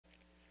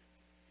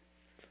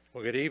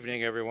Well, good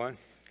evening, everyone.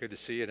 Good to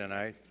see you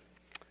tonight.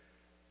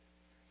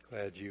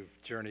 Glad you've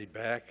journeyed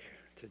back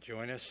to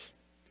join us.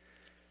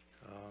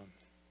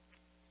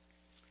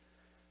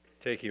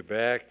 Take you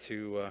back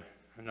to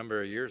a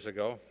number of years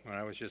ago when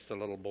I was just a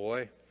little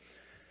boy.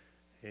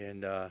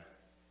 And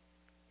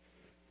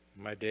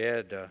my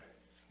dad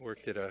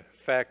worked at a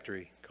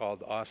factory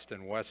called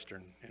Austin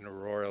Western in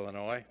Aurora,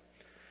 Illinois.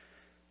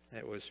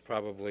 It was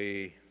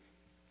probably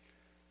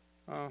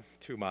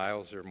 2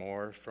 miles or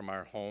more from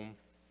our home.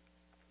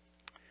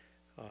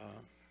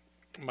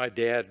 My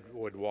dad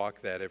would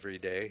walk that every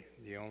day.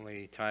 The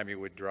only time he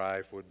would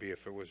drive would be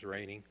if it was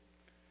raining.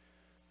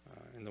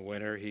 In the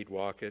winter, he'd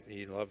walk it.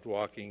 He loved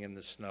walking in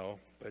the snow,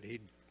 but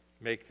he'd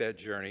make that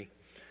journey.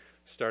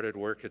 Started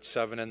work at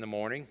 7 in the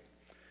morning,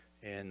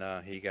 and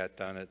he got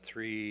done at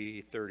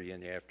 3:30 in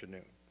the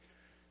afternoon.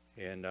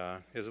 And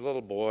as a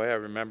little boy, I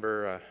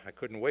remember I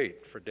couldn't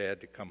wait for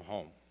Dad to come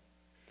home.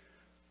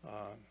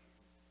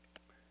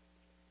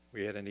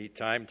 We had a neat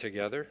time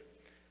together,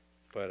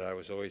 but I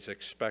was always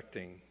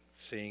expecting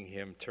seeing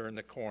him turn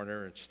the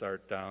corner and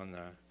start down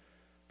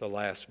the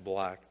last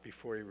block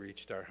before he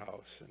reached our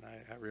house. And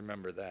I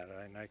remember that,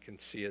 and I can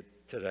see it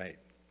tonight.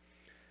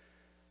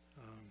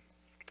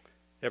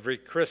 Every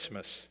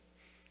Christmas,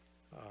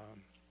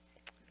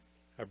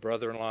 our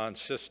brother-in-law and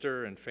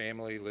sister and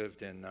family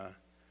lived in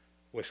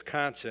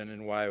Wisconsin,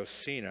 in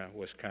Wyocena,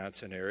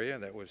 Wisconsin area.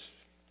 That was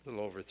a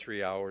little over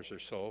 3 hours or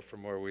so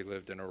from where we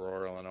lived in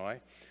Aurora, Illinois.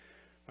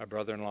 My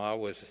brother-in-law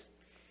was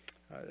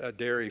a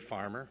dairy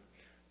farmer,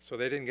 so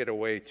they didn't get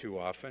away too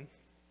often.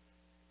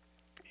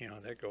 You know,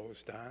 that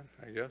goes down,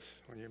 I guess,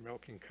 when you're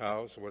milking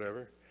cows or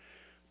whatever.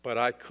 But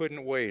I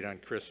couldn't wait on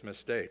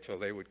Christmas Day till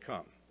they would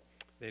come.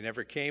 They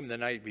never came the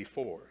night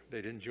before.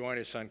 They didn't join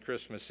us on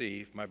Christmas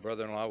Eve. My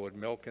brother-in-law would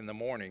milk in the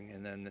morning,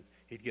 and then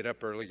he'd get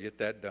up early, get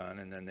that done,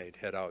 and then they'd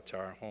head out to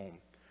our home.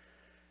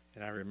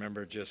 And I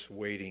remember just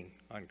waiting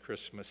on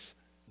Christmas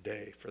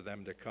Day for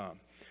them to come.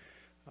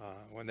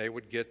 When they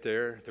would get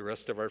there, the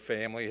rest of our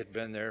family had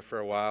been there for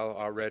a while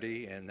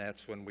already, and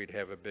that's when we'd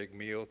have a big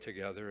meal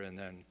together. And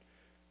then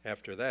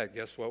after that,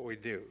 guess what we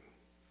do?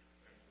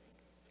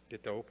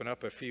 Get to open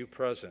up a few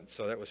presents,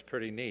 so that was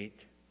pretty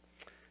neat.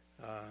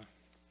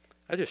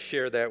 I just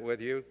share that with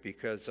you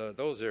because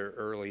those are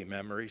early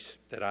memories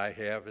that I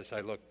have as I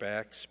look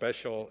back,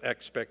 special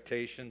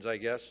expectations, I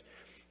guess,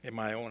 in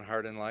my own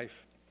heart and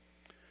life.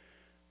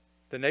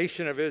 The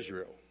nation of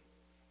Israel.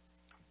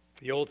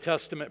 The Old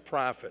Testament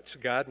prophets,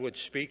 God would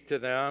speak to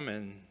them,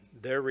 and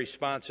their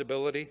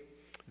responsibility,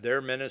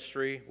 their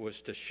ministry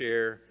was to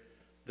share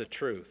the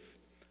truth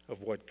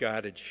of what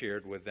God had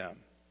shared with them.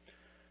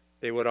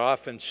 They would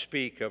often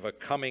speak of a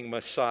coming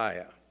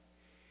Messiah,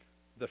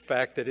 the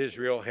fact that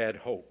Israel had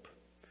hope.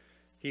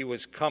 He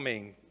was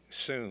coming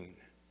soon.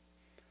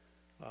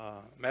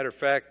 Matter of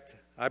fact,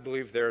 I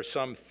believe there are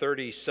some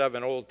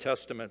 37 Old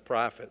Testament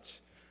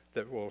prophets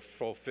that were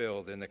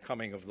fulfilled in the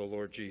coming of the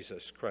Lord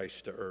Jesus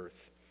Christ to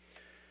earth.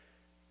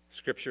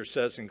 Scripture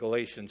says in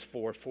Galatians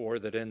 4:4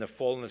 that in the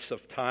fullness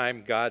of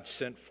time God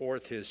sent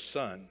forth his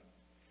Son.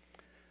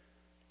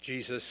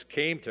 Jesus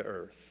came to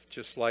earth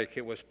just like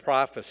it was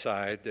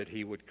prophesied that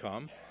he would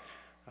come.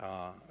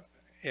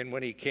 And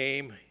when he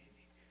came,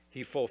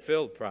 he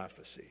fulfilled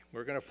prophecy.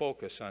 We're going to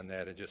focus on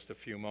that in just a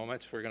few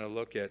moments. We're going to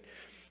look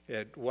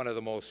at one of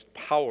the most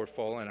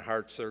powerful and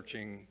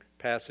heart-searching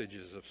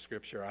passages of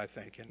Scripture, I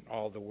think, in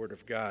all the Word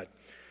of God.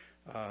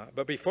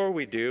 But before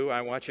we do,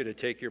 I want you to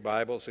take your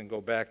Bibles and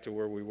go back to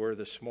where we were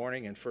this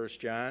morning in 1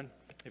 John,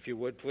 if you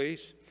would,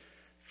 please.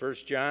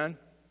 1 John.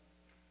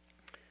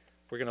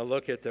 We're going to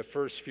look at the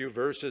first few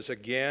verses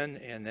again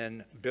and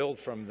then build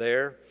from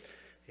there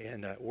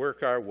and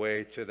work our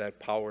way to that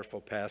powerful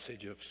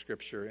passage of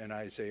Scripture in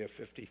Isaiah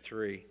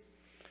 53.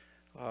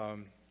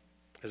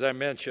 As I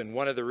mentioned,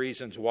 one of the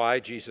reasons why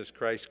Jesus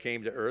Christ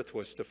came to earth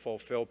was to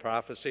fulfill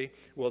prophecy.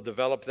 We'll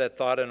develop that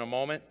thought in a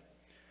moment,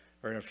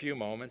 or in a few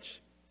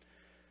moments.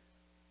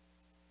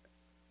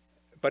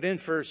 But in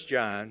 1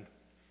 John,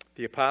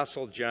 the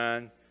Apostle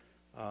John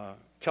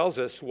tells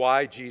us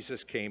why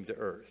Jesus came to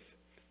earth.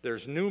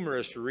 There's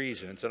numerous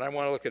reasons, and I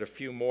want to look at a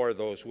few more of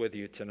those with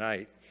you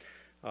tonight.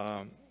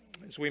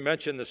 As we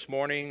mentioned this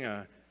morning,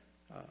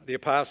 the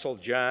Apostle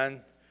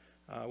John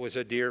was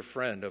a dear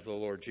friend of the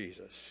Lord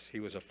Jesus.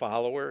 He was a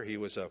follower. He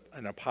was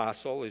an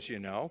apostle, as you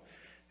know,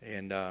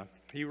 and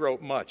he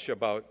wrote much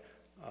about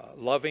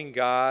loving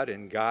God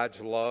and God's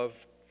love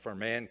for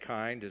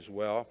mankind as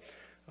well.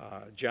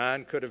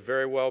 John could have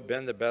very well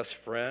been the best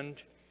friend.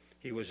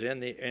 He was in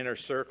the inner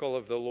circle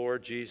of the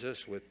Lord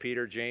Jesus with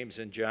Peter, James,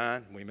 and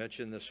John. We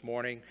mentioned this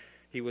morning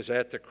he was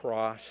at the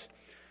cross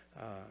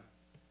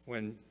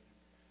when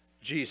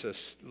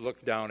Jesus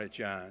looked down at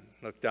John,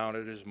 looked down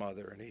at his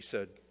mother, and he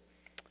said,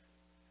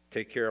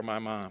 "Take care of my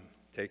mom.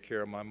 Take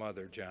care of my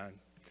mother, John.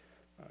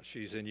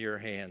 She's in your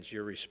hands,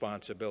 your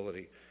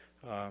responsibility."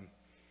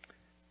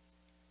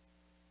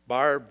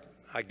 Barb,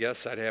 I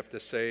guess I'd have to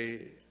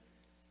say,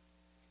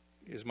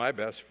 is my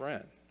best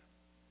friend.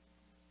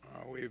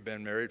 We've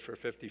been married for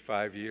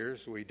 55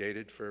 years. We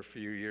dated for a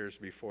few years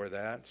before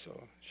that,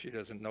 so she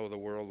doesn't know the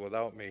world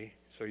without me,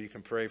 so you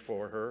can pray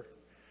for her.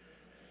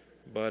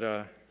 But,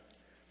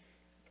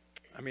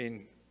 I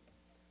mean,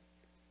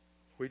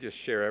 we just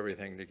share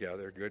everything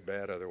together, good,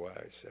 bad,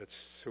 otherwise.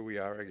 That's who we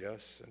are, I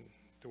guess, and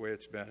the way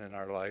it's been in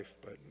our life.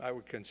 But I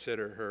would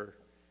consider her,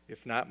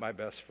 if not my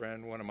best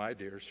friend, one of my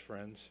dearest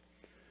friends.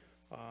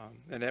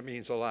 And that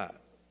means a lot.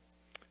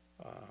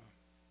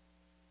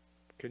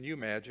 Can you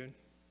imagine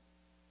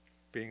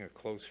being a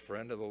close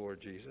friend of the Lord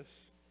Jesus?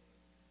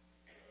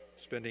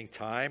 Spending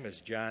time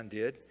as John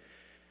did.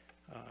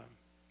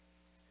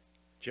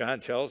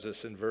 John tells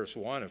us in verse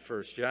 1 of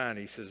 1 John,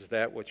 he says,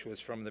 that which was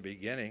from the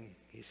beginning,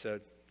 he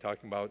said,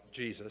 talking about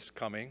Jesus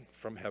coming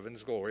from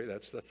heaven's glory.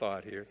 That's the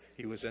thought here.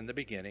 He was in the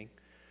beginning.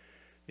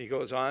 He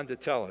goes on to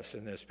tell us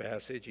in this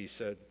passage, he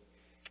said,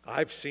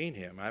 I've seen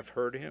him, I've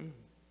heard him,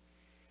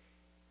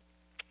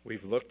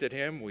 we've looked at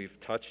him, we've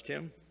touched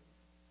him.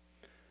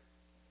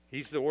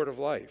 He's the word of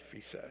life,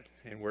 he said,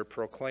 and we're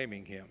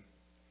proclaiming him.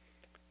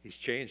 He's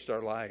changed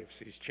our lives.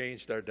 He's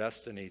changed our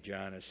destiny,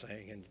 John is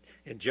saying.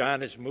 And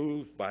John is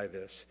moved by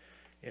this.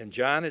 And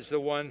John is the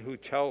one who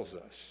tells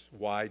us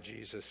why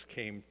Jesus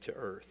came to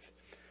earth.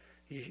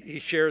 He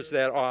shares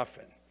that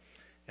often.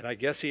 And I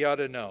guess he ought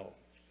to know,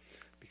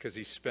 because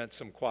he spent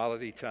some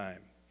quality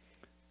time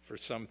for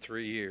some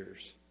 3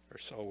 years or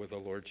so with the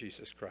Lord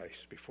Jesus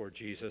Christ before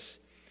Jesus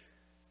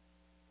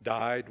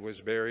died, was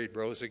buried,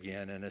 rose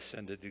again, and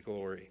ascended to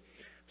glory.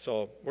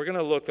 So we're going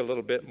to look a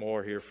little bit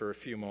more here for a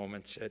few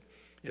moments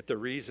at the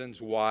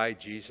reasons why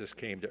Jesus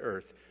came to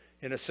earth,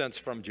 in a sense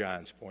from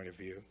John's point of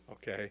view,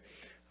 okay?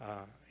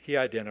 He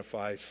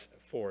identifies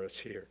for us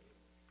here.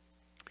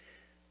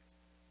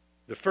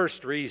 The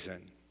first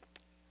reason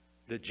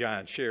that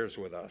John shares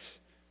with us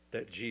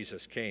that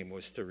Jesus came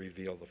was to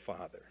reveal the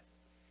Father.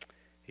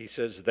 He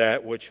says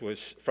that which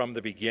was from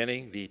the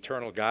beginning, the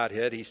eternal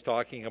Godhead he's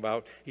talking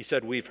about. He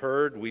said we've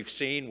heard, we've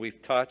seen,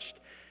 we've touched.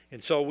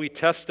 And so we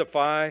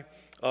testify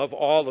of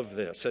all of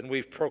this, and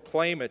we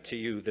proclaim it to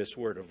you, this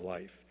word of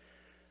life.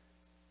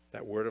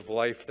 That word of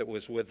life that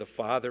was with the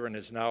Father and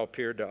has now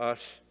appeared to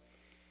us.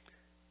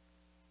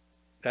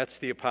 That's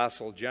the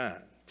Apostle John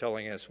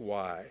telling us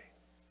why,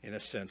 in a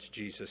sense,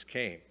 Jesus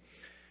came.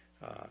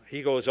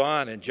 He goes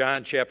on in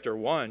John chapter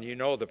 1, you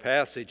know the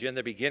passage, in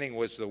the beginning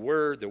was the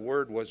Word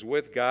was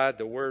with God,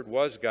 the Word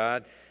was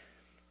God.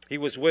 He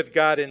was with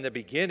God in the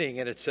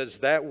beginning, and it says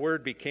that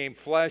Word became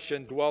flesh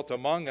and dwelt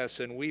among us,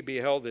 and we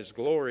beheld his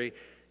glory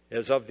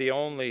as of the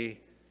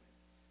only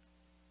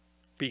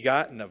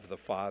begotten of the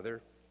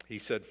Father. He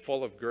said,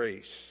 full of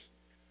grace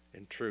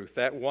and truth.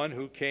 That one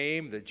who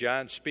came that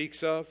John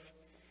speaks of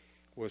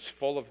was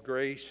full of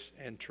grace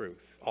and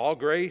truth. All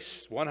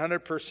grace,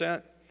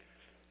 100%.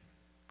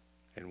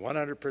 And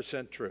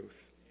 100%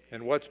 truth.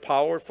 And what's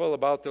powerful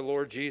about the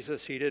Lord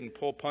Jesus, he didn't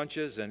pull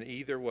punches in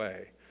either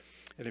way.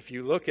 And if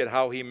you look at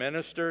how he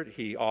ministered,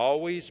 he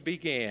always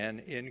began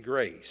in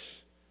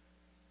grace.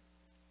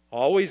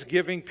 Always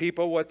giving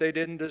people what they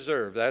didn't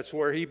deserve. That's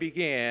where he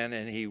began,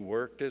 and he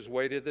worked his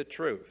way to the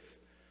truth.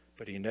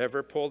 But he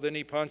never pulled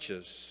any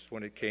punches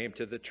when it came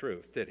to the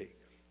truth, did he?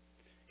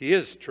 He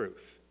is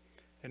truth,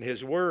 and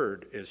his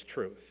word is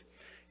truth.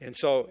 And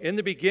so in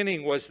the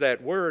beginning was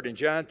that word, and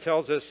John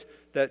tells us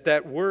that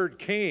that word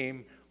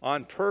came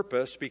on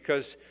purpose,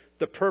 because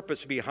the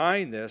purpose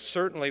behind this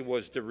certainly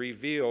was to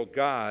reveal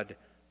God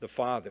the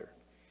Father.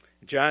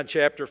 In John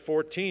chapter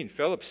 14,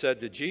 Philip said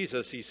to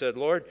Jesus, he said,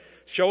 Lord,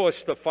 show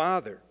us the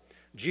Father.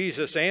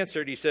 Jesus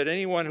answered, he said,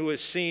 anyone who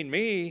has seen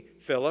me,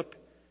 Philip,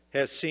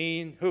 has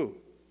seen who?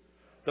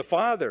 The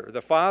Father.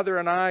 The Father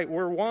and I,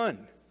 we're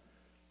one.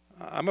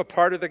 I'm a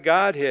part of the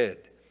Godhead,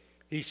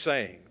 he's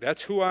saying.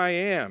 That's who I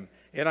am.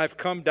 And I've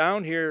come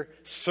down here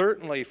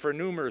certainly for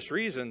numerous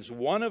reasons.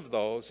 One of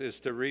those is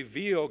to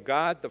reveal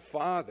God the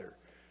Father.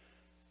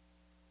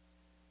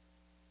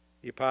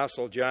 The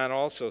Apostle John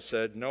also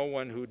said, no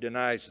one who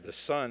denies the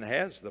Son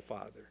has the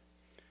Father.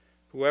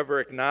 Whoever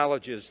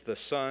acknowledges the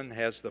Son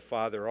has the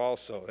Father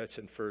also. That's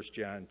in 1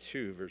 John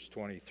 2, verse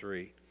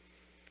 23.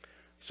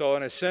 So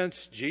in a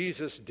sense,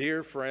 Jesus'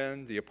 dear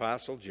friend, the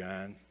Apostle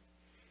John,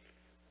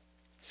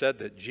 said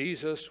that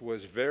Jesus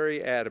was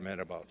very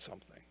adamant about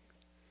something.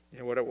 You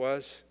know what it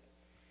was?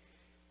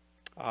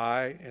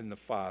 I and the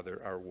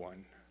Father are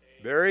one.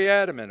 Very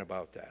adamant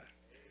about that.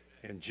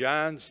 And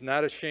John's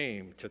not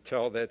ashamed to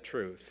tell that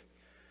truth.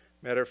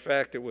 Matter of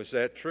fact, it was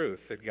that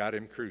truth that got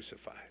him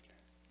crucified.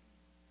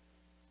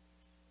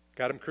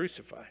 Got him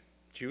crucified.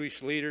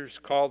 Jewish leaders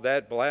called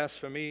that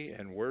blasphemy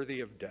and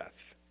worthy of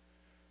death.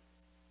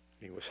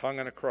 He was hung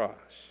on a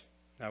cross.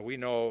 Now we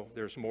know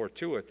there's more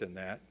to it than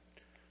that.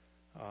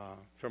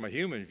 From a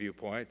human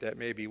viewpoint, that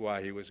may be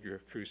why he was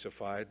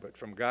crucified, but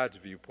from God's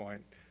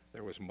viewpoint,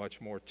 there was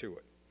much more to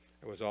it.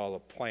 It was all a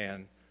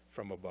plan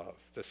from above.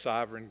 The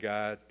sovereign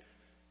God,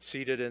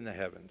 seated in the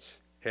heavens,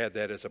 had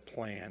that as a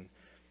plan,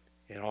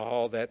 and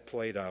all that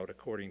played out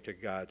according to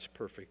God's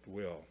perfect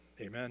will.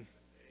 Amen?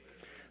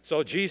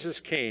 So Jesus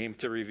came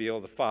to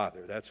reveal the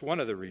Father. That's one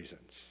of the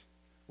reasons.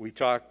 We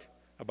talked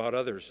about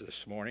others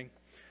this morning.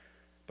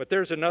 But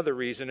there's another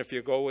reason. If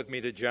you go with me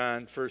to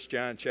John, 1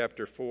 John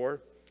chapter 4,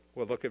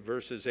 we'll look at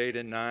verses 8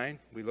 and 9.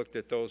 We looked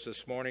at those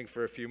this morning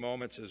for a few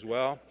moments as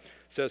well.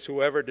 It says,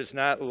 whoever does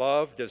not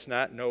love does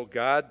not know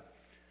God,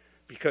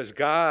 because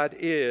God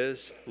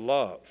is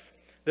love.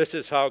 This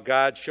is how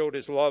God showed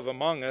his love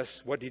among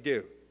us. What did he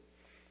do?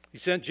 He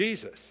sent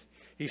Jesus.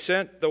 He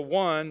sent the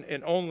one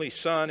and only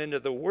Son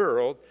into the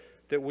world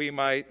that we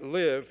might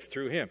live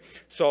through him.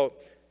 So,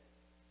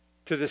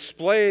 to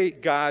display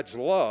God's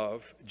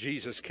love,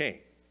 Jesus came.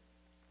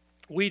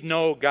 We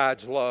know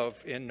God's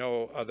love in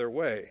no other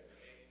way.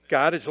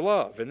 God is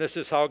love, and this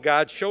is how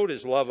God showed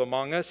his love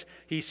among us.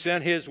 He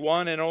sent his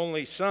one and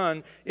only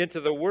Son into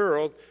the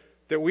world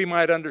that we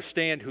might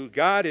understand who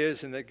God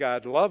is and that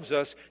God loves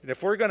us. And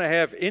if we're going to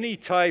have any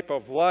type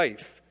of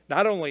life,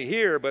 not only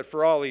here, but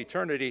for all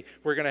eternity,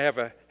 we're going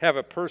to have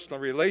a personal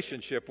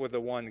relationship with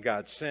the one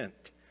God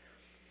sent.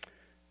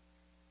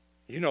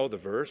 You know the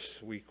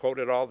verse. We quote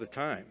it all the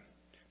time.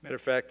 Matter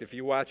of fact, if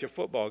you watch a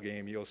football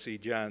game, you'll see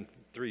John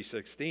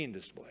 3:16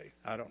 displayed.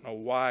 I don't know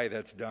why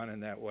that's done in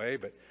that way,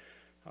 but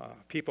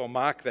people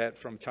mock that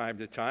from time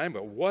to time.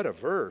 But what a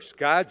verse.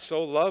 God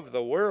so loved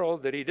the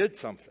world that he did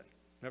something.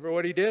 Remember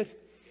what he did?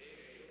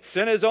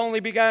 Sent his only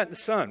begotten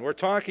Son. We're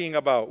talking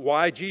about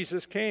why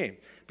Jesus came.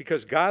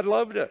 Because God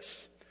loved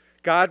us.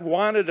 God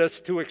wanted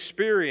us to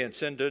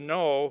experience and to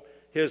know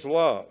his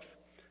love.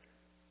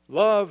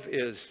 Love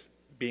is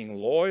being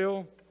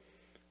loyal.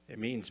 It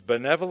means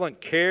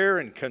benevolent care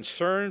and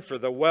concern for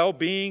the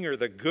well-being or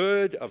the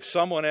good of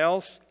someone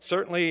else.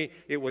 Certainly,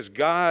 it was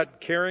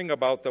God caring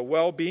about the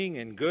well-being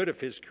and good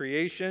of his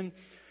creation.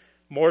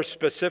 More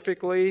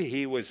specifically,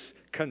 he was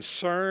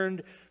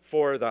concerned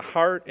for the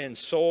heart and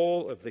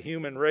soul of the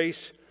human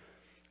race.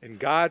 And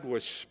God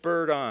was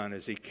spurred on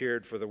as he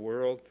cared for the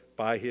world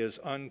by his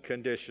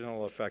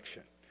unconditional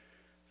affection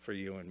for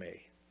you and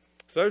me.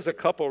 So there's a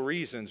couple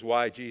reasons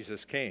why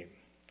Jesus came.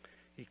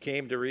 He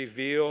came to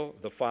reveal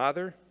the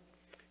Father,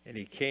 and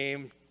he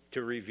came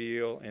to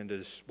reveal and to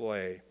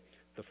display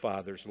the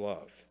Father's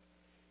love.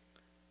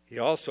 He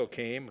also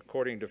came,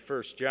 according to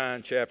 1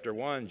 John chapter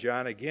 1,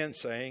 John again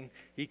saying,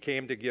 he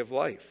came to give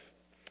life.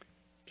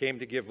 Came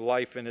to give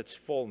life in its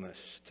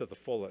fullness, to the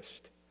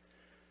fullest.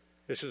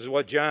 This is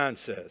what John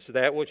says.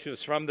 That which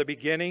was from the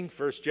beginning,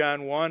 1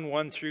 John 1,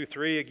 1 through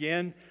 3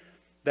 again.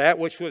 That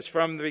which was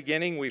from the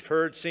beginning, we've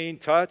heard, seen,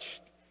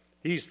 touched.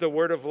 He's the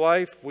word of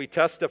life. We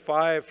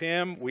testify of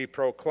him. We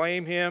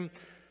proclaim him,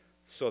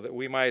 so that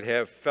we might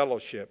have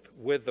fellowship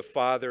with the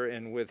Father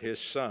and with his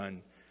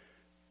Son.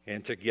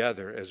 And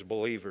together as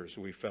believers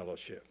we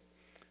fellowship,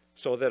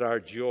 so that our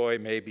joy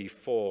may be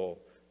full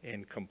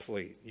and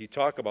complete. You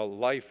talk about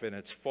life in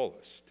its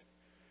fullest.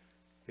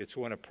 It's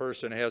when a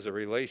person has a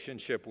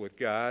relationship with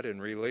God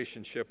and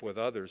relationship with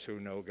others who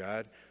know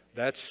God.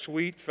 That's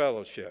sweet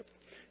fellowship.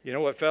 You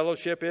know what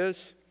fellowship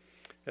is?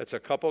 It's a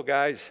couple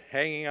guys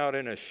hanging out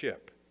in a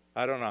ship.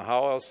 I don't know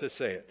how else to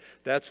say it.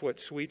 That's what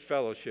sweet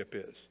fellowship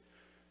is.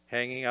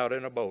 Hanging out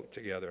in a boat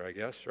together, I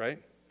guess,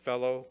 right?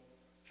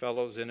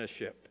 Fellows in a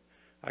ship.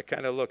 I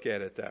kind of look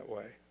at it that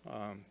way.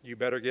 You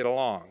better get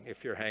along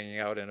if you're hanging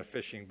out in a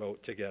fishing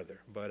boat together.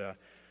 But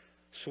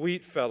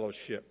sweet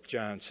fellowship,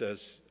 John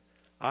says,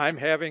 I'm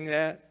having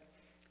that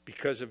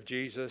because of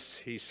Jesus.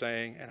 He's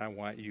saying, and I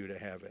want you to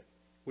have it.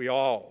 We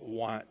all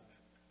want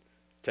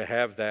to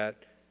have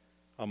that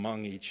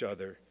among each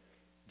other.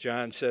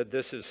 John said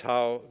this is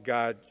how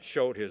God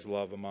showed his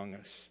love among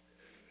us.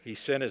 He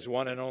sent his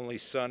one and only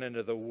Son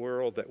into the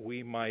world that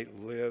we might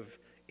live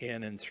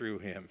in and through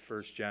him.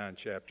 1 John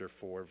chapter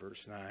 4,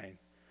 verse 9.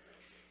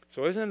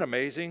 So isn't it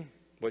amazing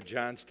what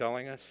John's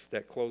telling us,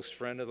 that close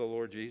friend of the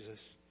Lord Jesus,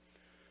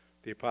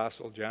 the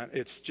Apostle John?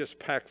 It's just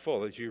packed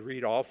full. As you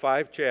read all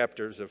 5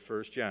 chapters of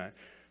 1 John,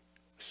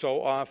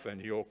 so often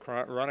you'll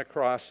run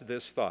across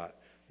this thought.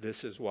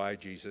 This is why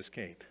Jesus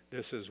came.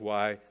 This is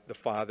why the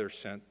Father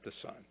sent the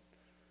Son.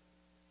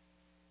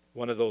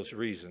 One of those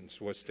reasons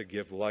was to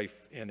give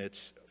life in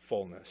its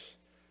fullness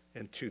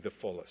and to the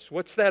fullest.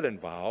 What's that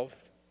involve?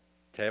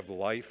 To have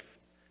life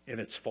in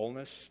its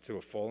fullness, to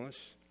a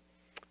fullness?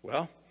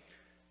 Well,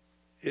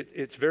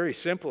 it's very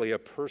simply a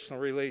personal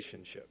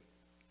relationship.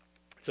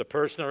 It's a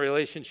personal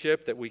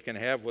relationship that we can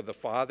have with the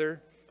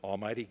Father,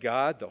 Almighty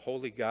God, the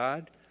Holy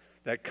God,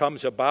 that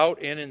comes about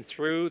in and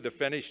through the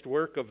finished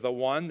work of the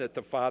one that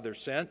the Father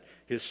sent,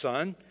 his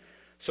Son,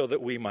 so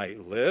that we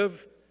might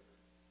live,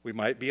 we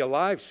might be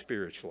alive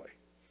spiritually.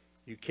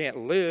 You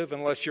can't live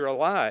unless you're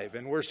alive,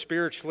 and we're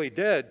spiritually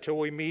dead till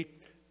we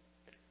meet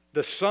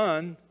the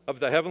Son of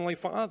the Heavenly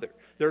Father.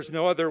 There's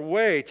no other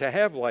way to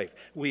have life.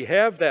 We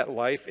have that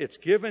life. It's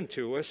given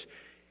to us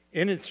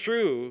in and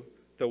through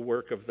the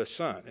work of the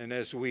Son. And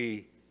as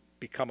we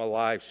become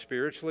alive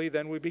spiritually,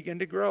 then we begin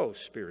to grow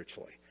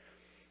spiritually.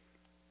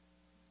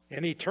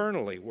 And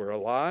eternally, we're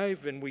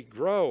alive and we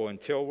grow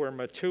until we're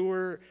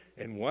mature,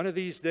 and one of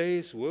these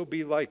days we'll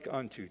be like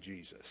unto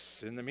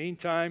Jesus. In the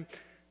meantime,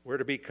 we're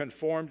to be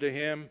conformed to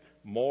him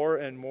more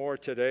and more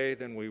today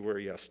than we were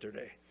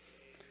yesterday.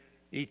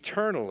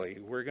 Eternally,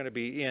 we're going to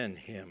be in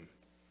him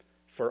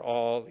for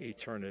all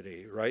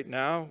eternity. Right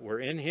now,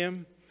 we're in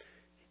him,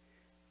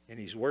 and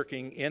he's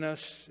working in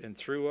us and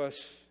through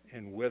us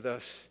and with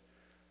us,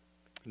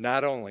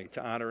 not only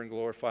to honor and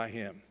glorify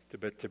him,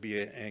 but to be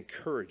an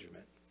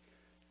encouragement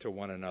to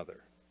one another.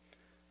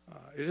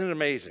 Isn't it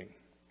amazing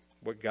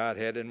what God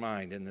had in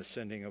mind in the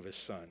sending of his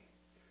Son?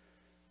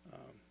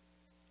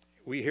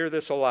 We hear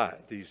this a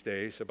lot these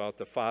days about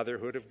the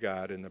fatherhood of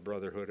God and the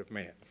brotherhood of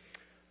man.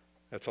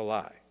 That's a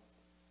lie.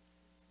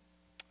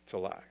 It's a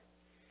lie.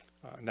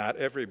 Not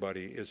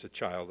everybody is a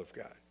child of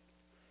God.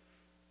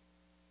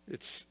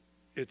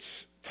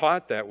 It's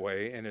taught that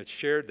way and it's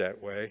shared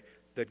that way,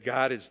 that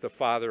God is the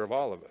Father of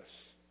all of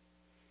us.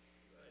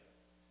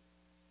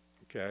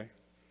 Okay?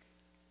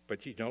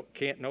 But you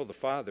can't know the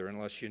Father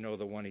unless you know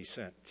the one he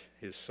sent,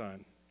 his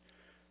Son.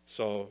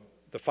 So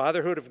the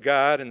fatherhood of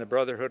God and the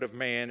brotherhood of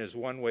man is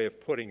one way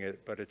of putting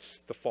it, but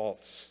it's the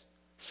false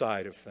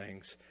side of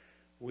things.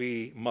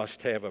 We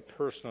must have a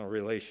personal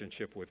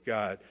relationship with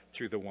God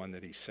through the one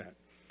that he sent,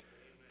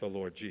 the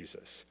Lord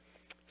Jesus.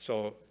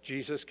 So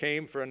Jesus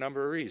came for a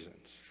number of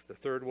reasons. The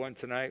third one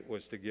tonight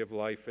was to give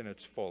life in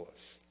its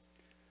fullest,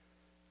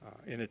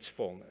 in its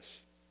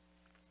fullness.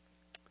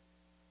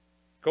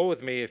 Go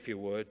with me, if you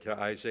would, to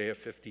Isaiah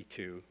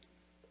 52.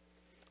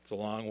 It's a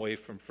long way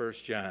from 1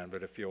 John,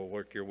 but if you'll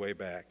work your way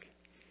back.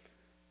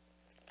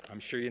 I'm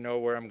sure you know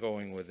where I'm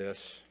going with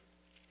this.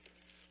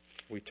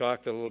 We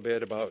talked a little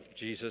bit about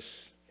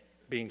Jesus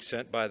being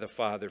sent by the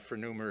Father for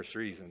numerous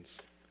reasons.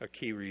 A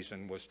key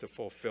reason was to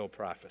fulfill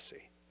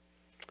prophecy.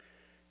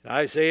 In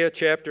Isaiah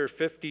chapter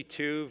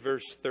 52,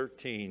 verse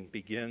 13,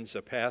 begins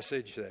a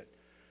passage that,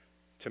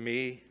 to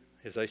me,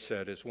 as I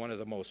said, is one of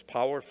the most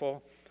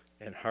powerful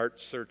and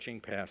heart-searching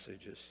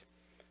passages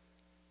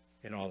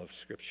in all of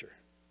Scripture.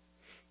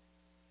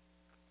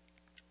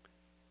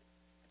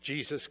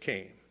 Jesus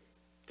came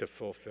to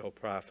fulfill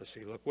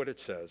prophecy. Look what it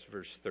says,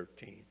 verse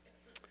 13.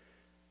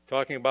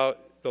 Talking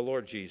about the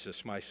Lord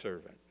Jesus, my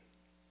servant.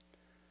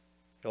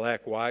 He'll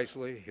act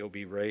wisely. He'll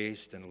be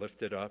raised and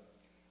lifted up.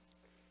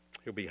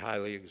 He'll be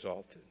highly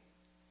exalted.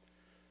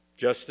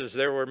 Just as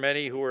there were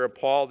many who were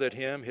appalled at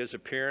him, his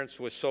appearance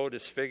was so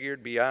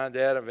disfigured beyond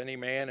that of any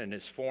man, and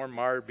his form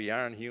marred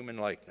beyond human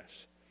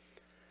likeness.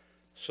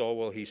 So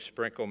will he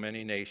sprinkle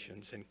many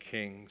nations, and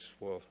kings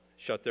will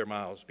shut their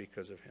mouths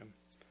because of him.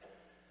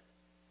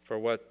 For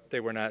what they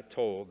were not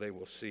told, they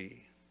will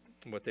see.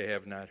 And what they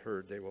have not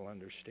heard, they will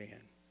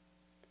understand.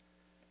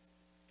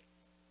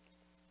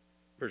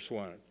 Verse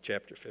 1,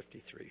 chapter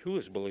 53. Who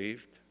has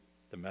believed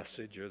the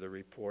message or the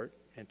report,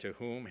 and to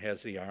whom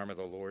has the arm of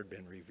the Lord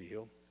been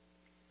revealed?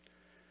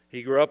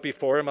 He grew up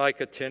before him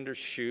like a tender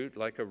shoot,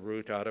 like a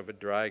root out of a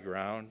dry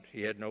ground.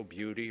 He had no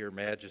beauty or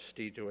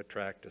majesty to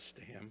attract us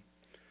to him.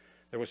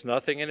 There was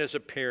nothing in his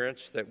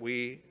appearance that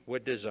we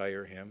would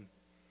desire him.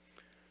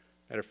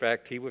 Matter of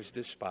fact, he was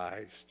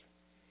despised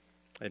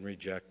and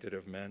rejected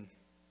of men.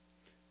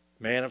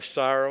 Man of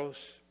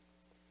sorrows,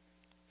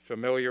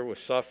 familiar with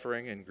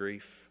suffering and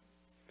grief.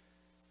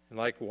 And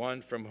like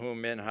one from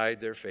whom men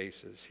hide their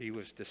faces, he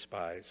was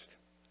despised.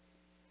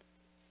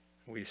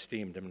 We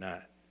esteemed him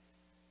not.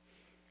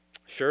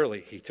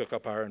 Surely he took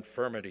up our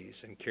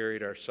infirmities and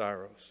carried our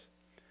sorrows.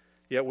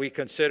 Yet we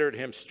considered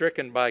him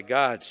stricken by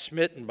God,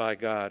 smitten by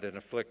God, and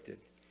afflicted.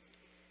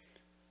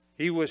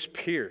 He was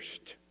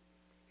pierced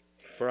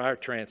for our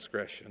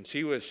transgressions.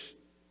 He was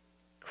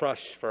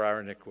crushed for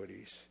our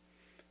iniquities.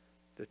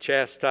 The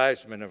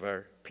chastisement of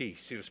our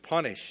peace. He was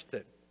punished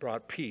that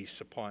brought peace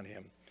upon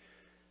him.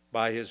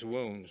 By his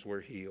wounds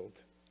we're healed.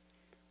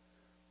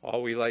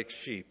 All we like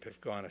sheep have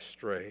gone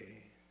astray.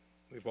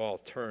 We've all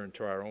turned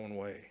to our own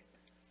way.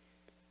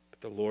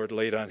 But the Lord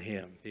laid on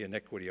him the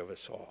iniquity of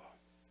us all.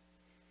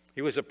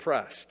 He was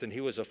oppressed and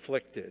he was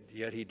afflicted,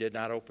 yet he did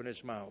not open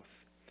his mouth.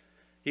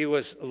 He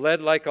was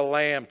led like a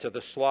lamb to the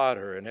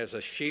slaughter, and as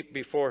a sheep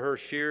before her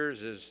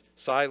shears is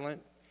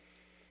silent,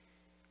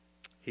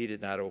 he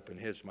did not open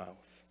his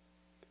mouth.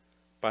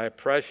 By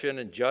oppression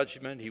and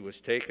judgment he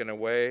was taken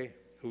away.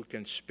 Who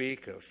can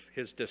speak of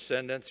his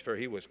descendants? For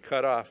he was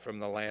cut off from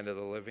the land of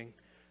the living.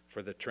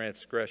 For the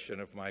transgression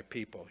of my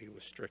people he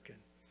was stricken.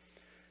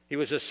 He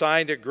was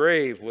assigned a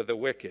grave with the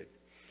wicked,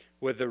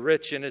 with the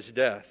rich in his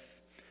death.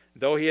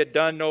 Though he had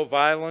done no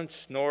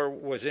violence, nor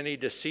was any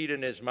deceit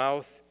in his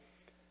mouth,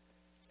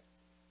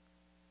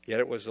 yet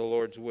it was the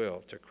Lord's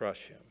will to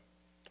crush him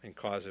and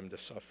cause him to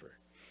suffer.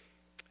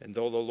 And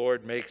though the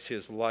Lord makes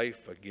his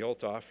life a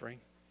guilt offering,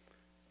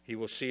 he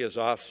will see his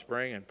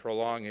offspring and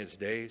prolong his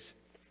days,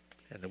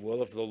 and the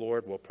will of the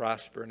Lord will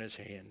prosper in his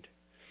hand.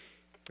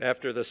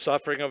 After the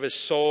suffering of his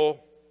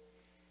soul,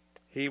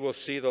 he will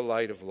see the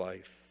light of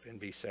life and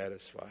be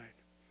satisfied.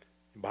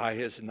 By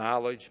his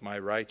knowledge, my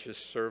righteous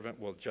servant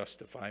will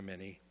justify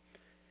many.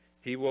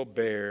 He will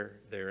bear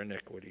their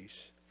iniquities.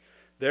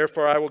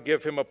 Therefore, I will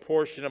give him a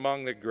portion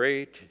among the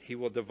great. He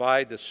will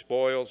divide the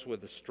spoils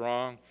with the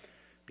strong,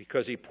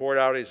 because he poured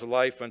out his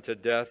life unto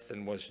death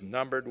and was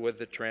numbered with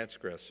the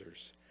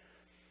transgressors.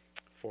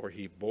 For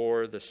he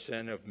bore the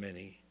sin of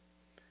many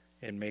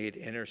and made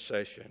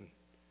intercession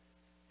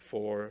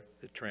for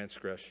the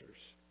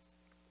transgressors.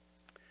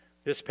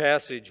 This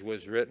passage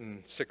was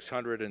written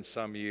 600 and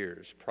some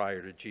years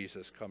prior to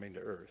Jesus coming to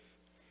earth.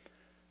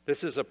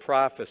 This is a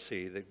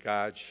prophecy that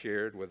God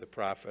shared with the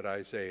prophet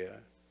Isaiah.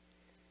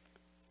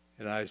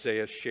 And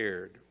Isaiah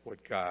shared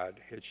what God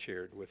had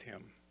shared with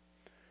him.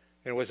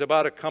 And it was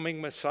about a coming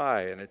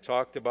Messiah, and it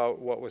talked about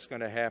what was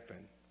going to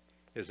happen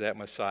as that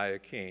Messiah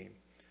came.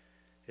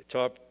 It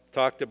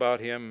talked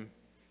about him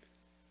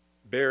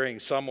bearing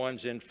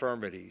someone's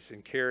infirmities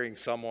and carrying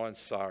someone's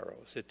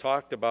sorrows. It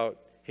talked about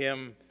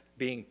him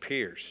being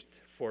pierced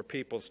for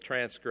people's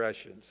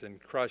transgressions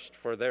and crushed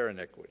for their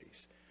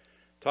iniquities.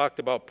 It talked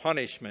about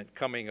punishment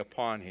coming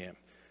upon him.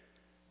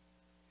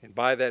 And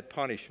by that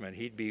punishment,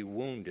 he'd be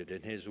wounded,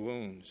 and his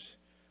wounds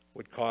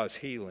would cause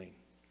healing.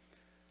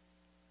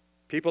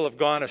 People have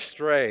gone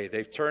astray.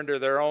 They've turned to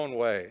their own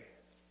way.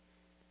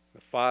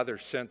 The Father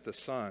sent the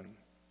Son,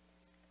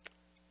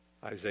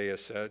 Isaiah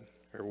said,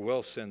 or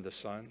will send the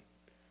Son,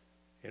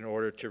 in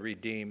order to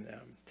redeem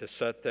them, to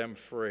set them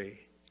free.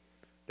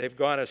 They've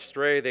gone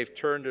astray. They've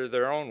turned to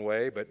their own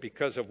way, but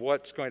because of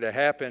what's going to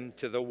happen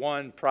to the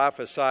one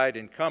prophesied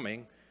in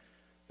coming,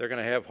 they're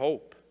going to have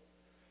hope.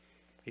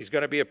 He's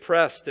going to be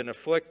oppressed and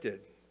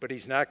afflicted, but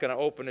he's not going to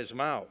open his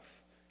mouth.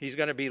 He's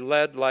going to be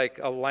led like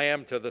a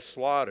lamb to the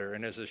slaughter,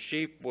 and as a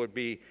sheep would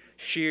be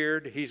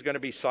sheared, he's going to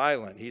be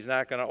silent. He's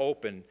not going to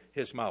open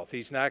his mouth.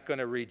 He's not going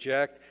to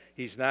reject.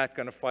 He's not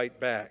going to fight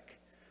back.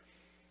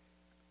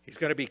 He's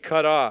going to be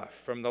cut off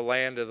from the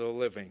land of the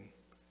living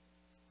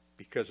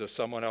because of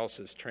someone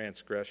else's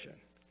transgression.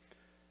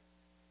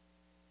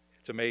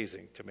 It's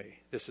amazing to me.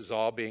 This is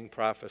all being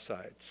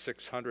prophesied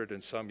 600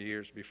 and some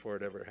years before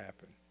it ever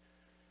happened.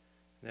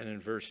 Then in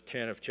verse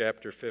 10 of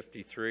chapter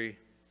 53,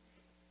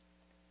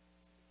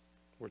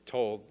 we're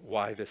told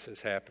why this is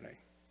happening.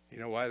 You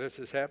know why this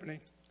is happening?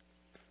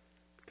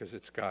 Because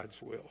it's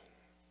God's will.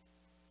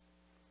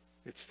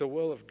 It's the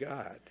will of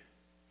God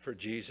for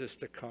Jesus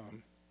to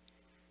come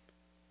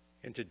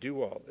and to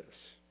do all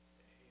this.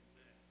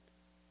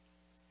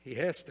 He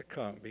has to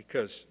come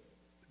because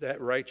that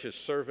righteous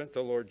servant,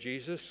 the Lord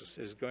Jesus,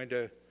 is going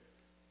to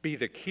be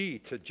the key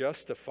to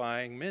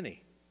justifying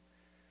many.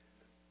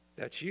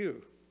 That's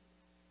you.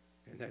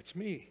 And that's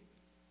me.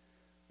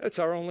 That's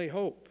our only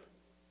hope.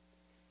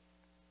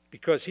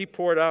 Because he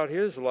poured out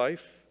his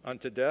life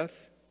unto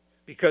death,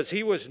 because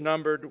he was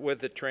numbered with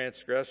the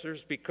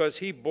transgressors, because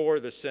he bore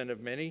the sin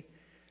of many,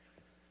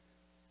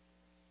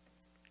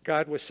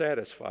 God was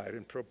satisfied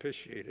and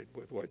propitiated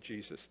with what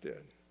Jesus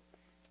did.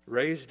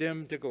 Raised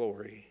him to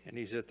glory, and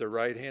he's at the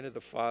right hand of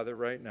the Father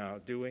right now,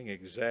 doing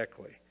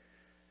exactly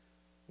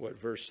what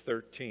verse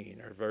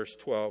 13 or verse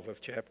 12 of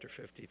chapter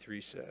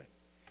 53 said.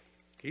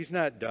 He's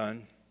not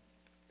done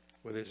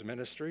with his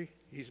ministry.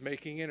 He's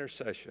making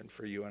intercession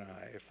for you and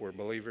I. If we're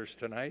believers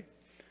tonight,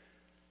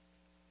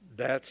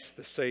 that's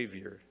the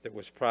Savior that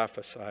was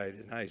prophesied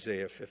in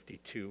Isaiah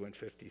 52 and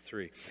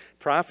 53.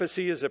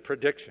 Prophecy is a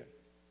prediction.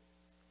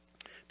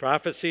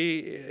 Prophecy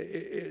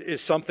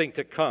is something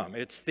to come.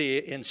 It's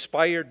the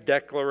inspired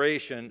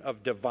declaration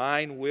of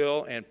divine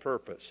will and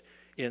purpose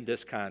in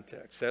this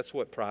context. That's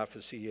what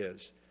prophecy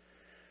is.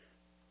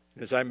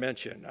 As I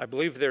mentioned, I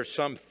believe there's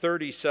some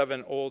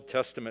 37 Old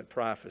Testament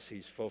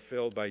prophecies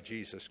fulfilled by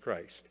Jesus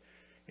Christ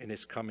in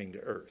his coming to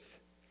earth.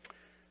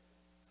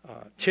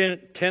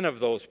 10 of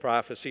those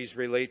prophecies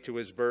relate to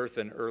his birth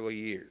and early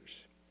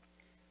years.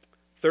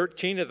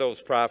 13 of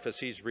those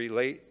prophecies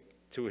relate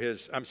to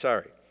his,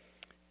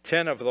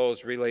 10 of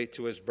those relate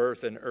to his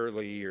birth and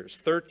early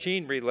years.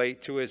 13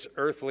 relate to his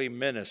earthly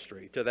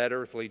ministry, to that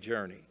earthly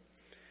journey.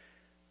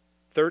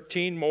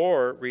 13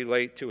 more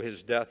relate to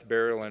his death,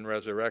 burial, and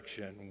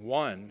resurrection.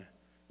 1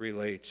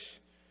 relates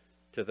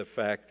to the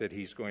fact that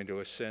he's going to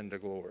ascend to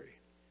glory.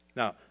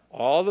 Now,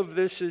 all of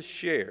this is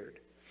shared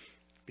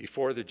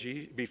before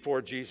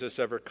Jesus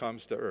ever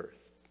comes to earth.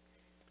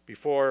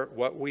 Before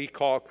what we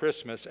call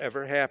Christmas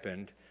ever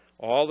happened,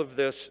 all of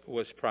this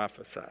was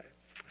prophesied.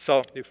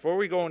 So, before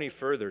we go any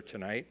further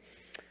tonight,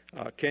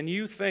 can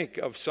you think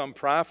of some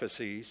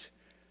prophecies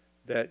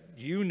that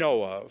you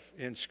know of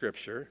in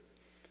Scripture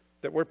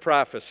that were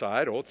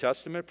prophesied, Old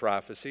Testament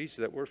prophecies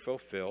that were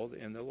fulfilled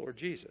in the Lord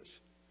Jesus?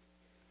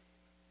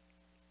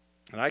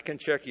 And I can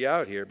check you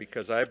out here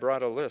because I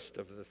brought a list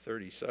of the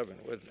 37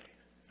 with me.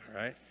 All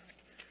right?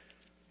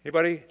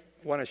 Anybody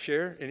want to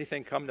share?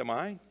 Anything come to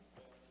mind?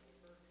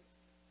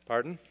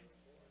 Pardon?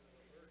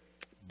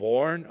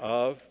 Born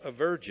of a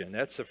virgin.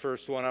 That's the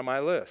first one on my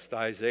list.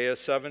 Isaiah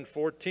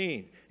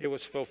 7:14. It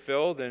was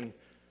fulfilled in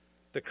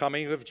the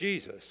coming of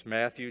Jesus.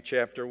 Matthew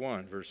chapter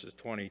 1, verses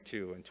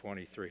 22 and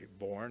 23.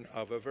 Born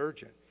of a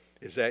virgin.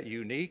 Is that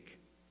unique?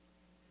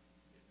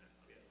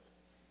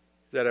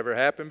 Has that ever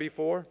happened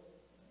before?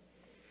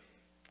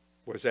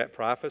 Was that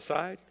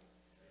prophesied?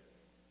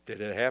 Did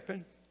it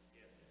happen?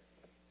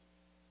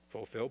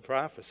 Fulfilled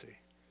prophecy.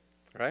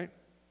 Right?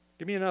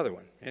 Give me another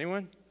one.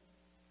 Anyone?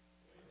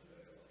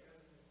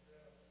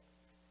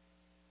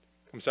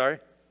 I'm sorry?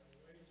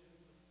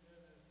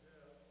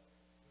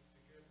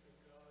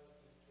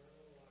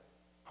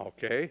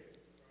 Okay.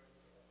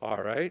 All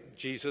right.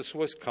 Jesus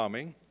was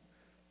coming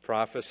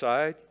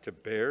prophesied to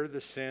bear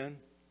the sin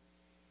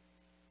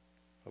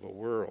of a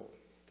world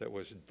that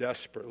was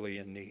desperately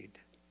in need,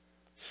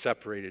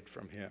 separated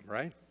from him,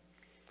 right?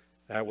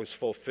 That was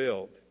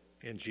fulfilled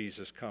in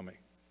Jesus' coming.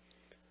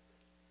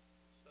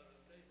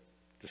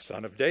 The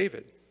Son of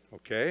David,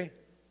 okay?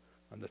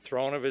 On the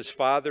throne of his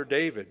father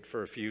David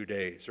for a few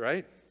days,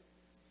 right?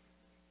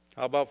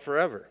 How about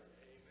forever?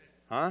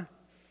 Huh?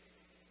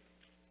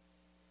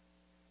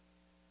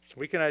 So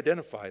we can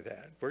identify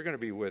that. We're going to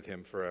be with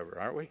him forever,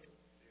 aren't we?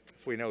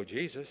 If we know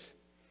Jesus.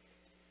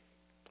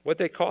 What'd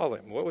they call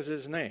him? What was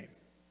his name?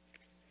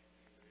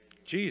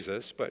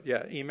 Jesus, but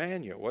yeah,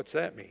 Emmanuel. What's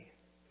that mean?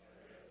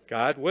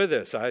 God with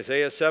us.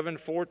 Isaiah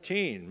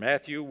 7:14,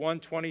 Matthew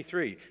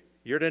 1:23.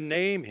 You're to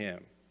name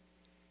him.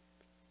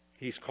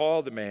 He's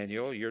called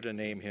Emmanuel. You're to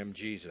name him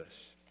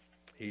Jesus.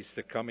 He's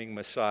the coming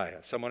Messiah.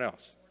 Someone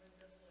else.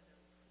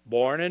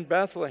 Born in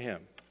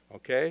Bethlehem.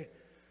 Okay?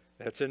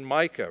 That's in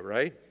Micah,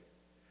 right?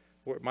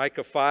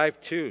 Micah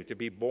 5:2, to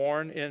be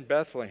born in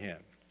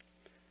Bethlehem.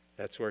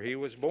 That's where he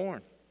was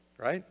born,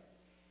 right?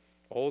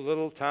 Old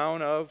little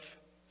town of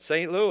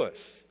St.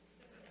 Louis.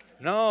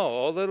 No,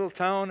 old little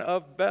town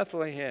of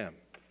Bethlehem.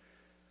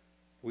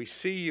 We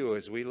see you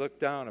as we look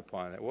down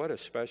upon it. What a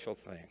special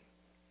thing.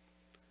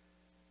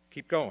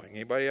 Keep going.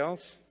 Anybody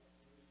else?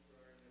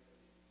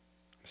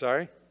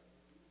 Sorry?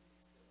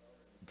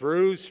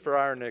 Bruised for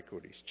our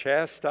iniquities,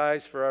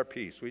 chastised for our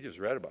peace. We just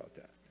read about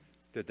that.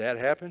 Did that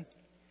happen?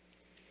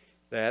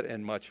 That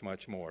and much,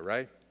 much more,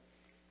 right?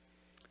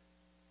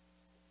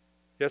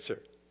 Yes, sir.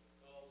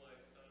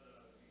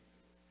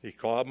 He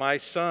called my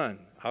son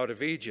out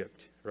of Egypt,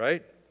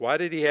 right? Why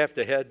did he have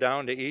to head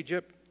down to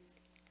Egypt?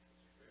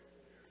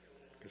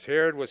 Because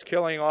Herod was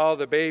killing all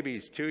the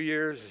babies 2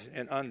 years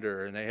and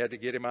under, and they had to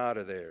get him out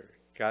of there.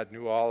 God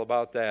knew all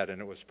about that,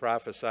 and it was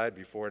prophesied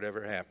before it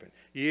ever happened.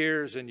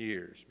 Years and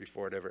years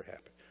before it ever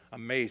happened.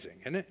 Amazing,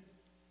 isn't it?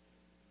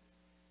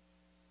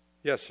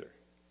 Yes, sir.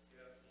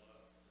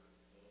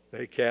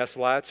 They cast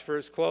lots for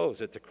his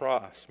clothes at the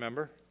cross,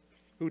 remember?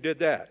 Who did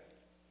that?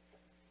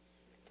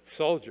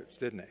 Soldiers,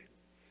 didn't they?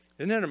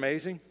 Isn't it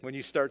amazing when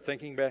you start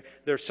thinking back?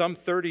 There's some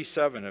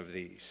 37 of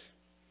these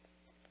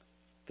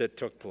that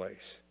took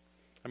place.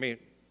 I mean,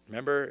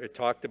 remember it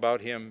talked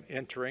about him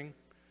entering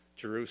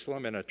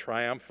Jerusalem in a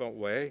triumphant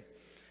way,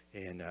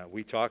 and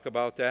we talk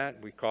about that.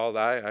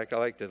 I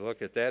like to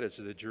look at that as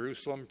the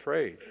Jerusalem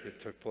parade that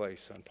took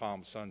place on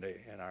Palm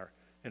Sunday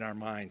in our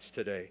minds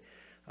today.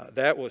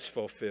 That was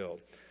fulfilled.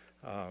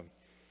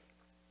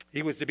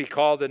 He was to be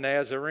called a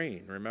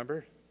Nazarene,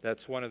 remember?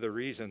 That's one of the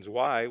reasons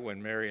why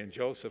when Mary and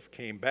Joseph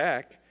came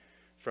back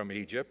from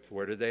Egypt,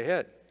 where did they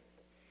head?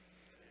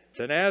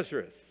 To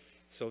Nazareth.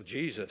 So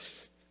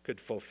Jesus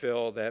could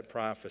fulfill that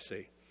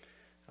prophecy.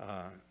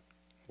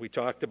 We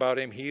talked about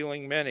him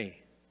healing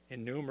many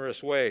in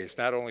numerous ways,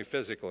 not only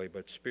physically,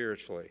 but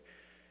spiritually.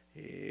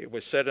 It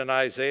was said in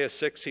Isaiah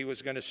 6 he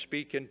was going to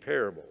speak in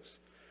parables.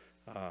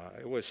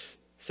 It was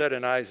said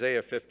in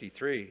Isaiah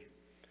 53,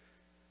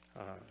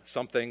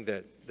 something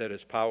that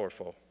is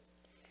powerful.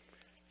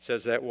 It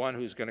says that one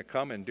who's going to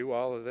come and do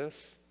all of this,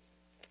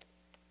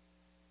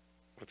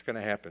 what's going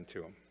to happen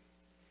to him?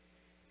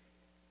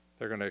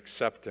 They're going to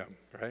accept him,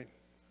 right?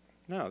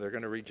 No, they're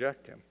going to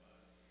reject him.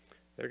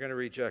 They're going to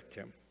reject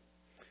him.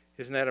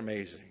 Isn't that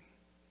amazing?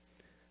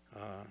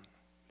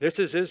 This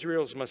is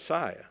Israel's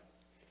Messiah.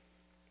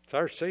 It's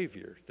our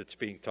Savior that's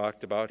being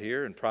talked about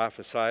here and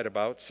prophesied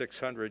about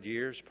 600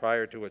 years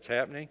prior to what's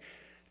happening.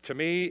 To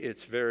me,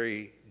 it's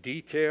very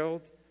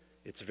detailed.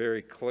 It's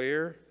very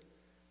clear,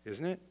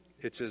 isn't it?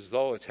 It's as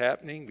though it's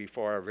happening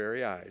before our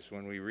very eyes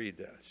when we read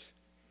this.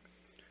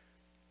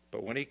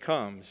 But when he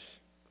comes,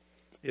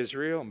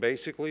 Israel and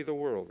basically the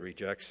world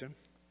rejects him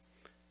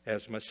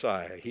as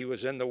Messiah. He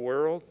was in the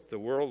world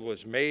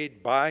was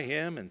made by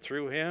him and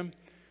through him.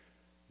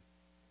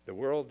 The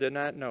world did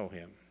not know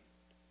him.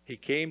 He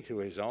came to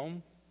his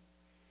own,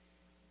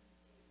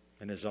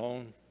 and his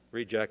own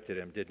rejected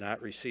him, did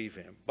not receive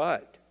him.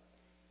 But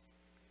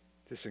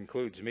this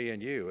includes me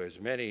and you. As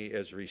many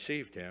as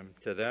received him,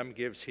 to them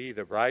gives he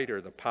the right or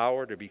the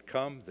power to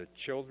become the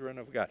children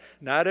of God.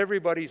 Not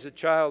everybody's a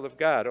child of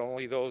God,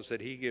 only those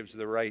that he gives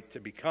the right to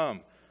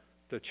become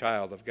the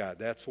child of God.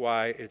 That's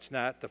why it's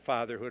not the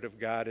fatherhood of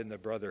God and the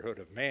brotherhood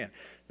of man.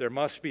 There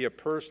must be a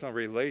personal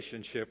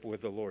relationship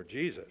with the Lord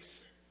Jesus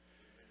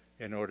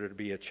in order to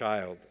be a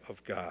child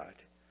of God.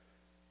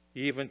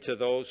 Even to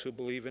those who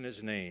believe in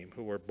his name,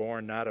 who were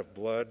born not of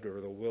blood or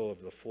the will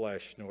of the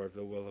flesh, nor of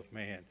the will of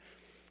man.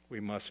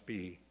 We must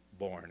be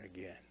born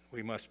again.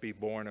 We must be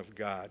born of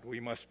God. We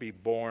must be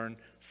born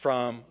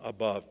from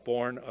above,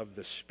 born of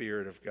the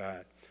Spirit of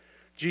God.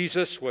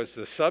 Jesus was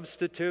the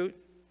substitute.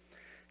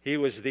 He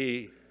was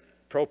the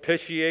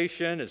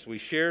propitiation, as we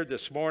shared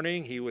this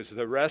morning. He was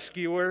the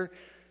rescuer,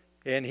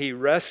 and he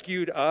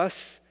rescued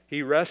us.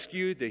 He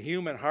rescued the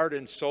human heart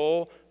and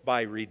soul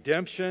by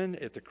redemption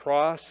at the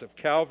cross of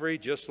Calvary,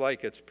 just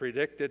like it's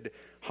predicted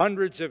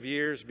hundreds of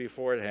years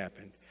before it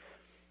happened.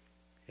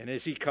 And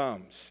as he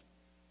comes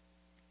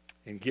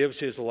and gives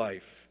his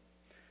life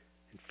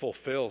and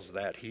fulfills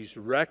that. He's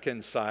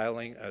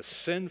reconciling a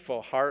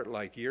sinful heart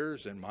like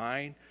yours and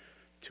mine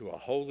to a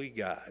holy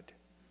God.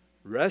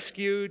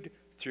 Rescued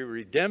through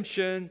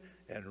redemption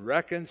and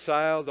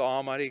reconciled to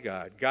Almighty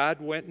God.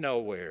 God went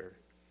nowhere.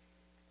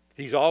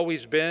 He's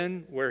always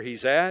been where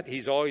he's at.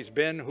 He's always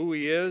been who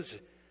he is.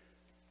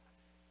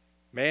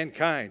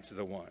 Mankind's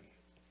the one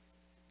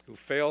who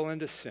fell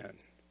into sin.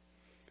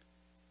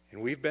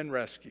 And we've been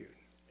rescued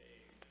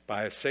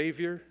by a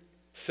Savior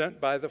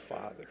sent by the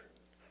Father.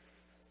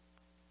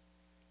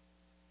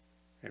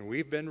 And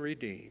we've been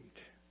redeemed,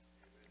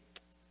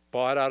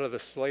 bought out of the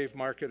slave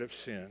market of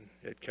sin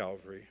at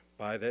Calvary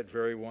by that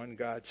very one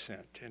God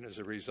sent. And as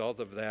a result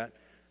of that,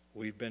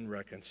 we've been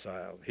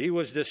reconciled. He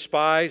was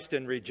despised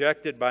and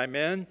rejected by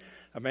men,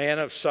 a man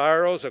of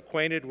sorrows,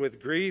 acquainted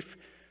with grief.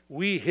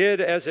 We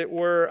hid, as it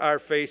were, our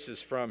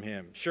faces from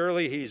him.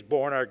 Surely he's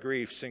borne our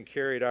griefs and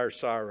carried our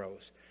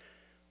sorrows.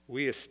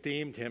 We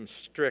esteemed him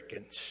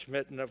stricken,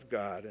 smitten of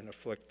God, and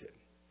afflicted.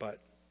 But,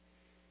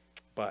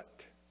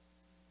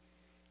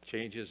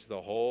 changes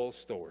the whole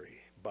story.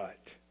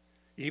 But,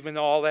 even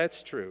though all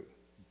that's true,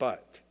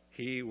 but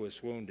he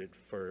was wounded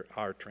for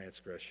our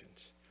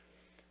transgressions.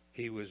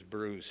 He was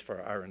bruised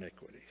for our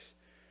iniquities.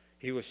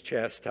 He was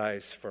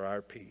chastised for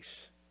our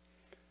peace.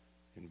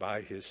 And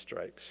by his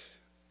stripes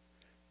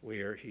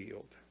we are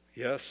healed.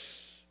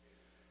 Yes,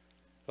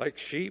 like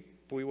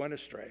sheep we went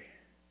astray.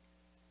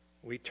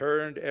 We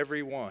turned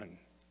every one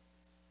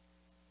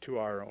to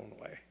our own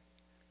way.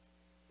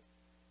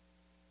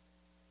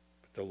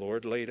 But the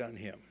Lord laid on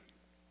him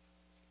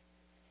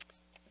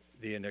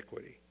the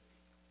iniquity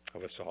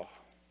of us all.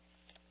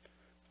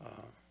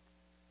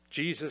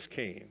 Jesus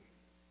came.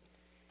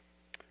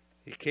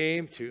 He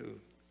came to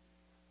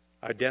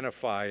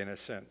identify, in a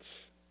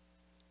sense,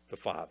 the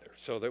Father,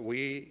 so that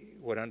we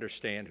would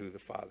understand who the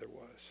Father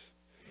was.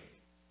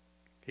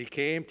 He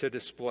came to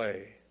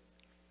display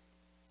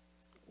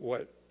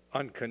what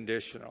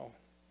unconditional,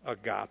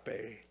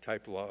 agape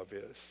type love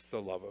is,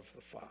 the love of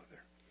the Father.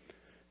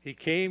 He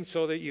came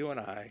so that you and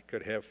I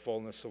could have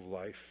fullness of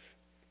life,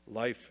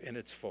 life in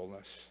its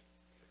fullness.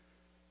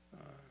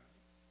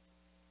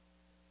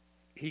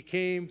 He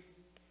came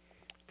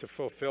to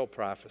fulfill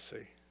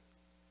prophecy.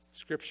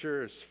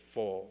 Scripture is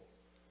full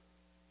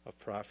of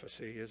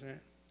prophecy, isn't it?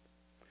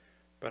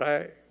 But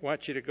I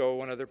want you to go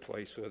one other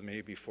place with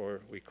me before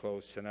we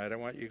close tonight. I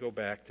want you to go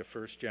back to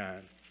 1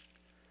 John.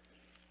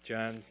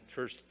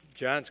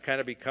 John's kind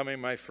of becoming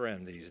my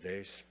friend these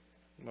days.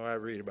 When I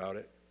read about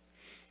it,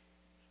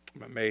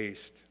 I'm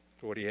amazed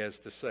at what he has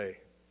to say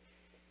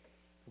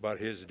about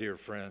his dear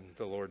friend,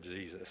 the Lord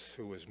Jesus,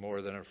 who was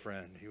more than a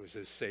friend. He was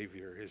his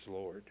Savior, his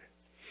Lord,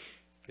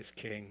 his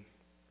King.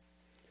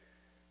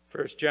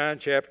 1 John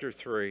chapter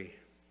 3.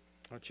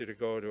 I want you to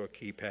go to a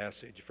key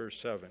passage, verse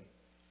 7.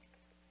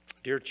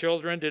 Dear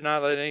children, do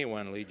not let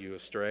anyone lead you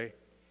astray.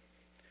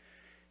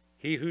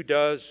 He who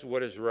does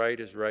what is right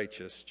is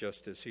righteous,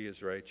 just as he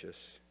is righteous.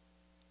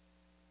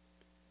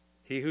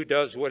 He who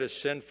does what is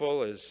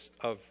sinful is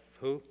of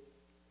who?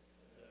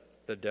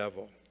 The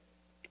devil.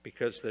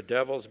 Because the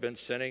devil's been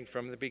sinning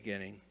from the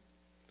beginning.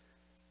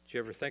 Did you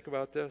ever think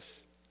about this?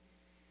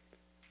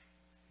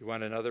 You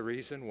want another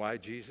reason why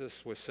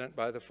Jesus was sent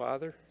by the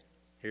Father?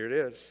 Here it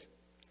is.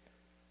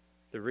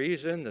 The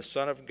reason the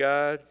Son of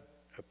God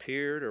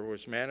appeared or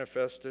was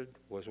manifested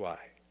was why?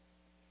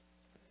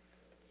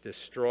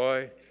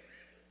 Destroy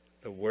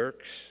the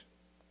works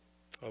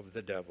of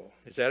the devil.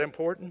 Is that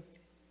important?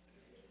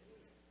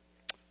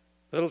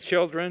 Little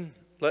children,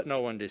 let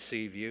no one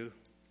deceive you.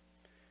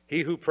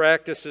 He who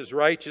practices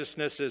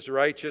righteousness is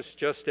righteous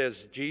just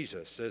as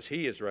Jesus, as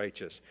he is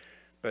righteous.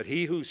 But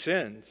he who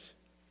sins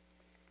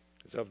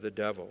is of the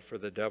devil, for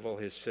the devil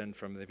has sinned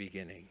from the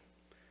beginning.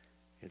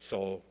 And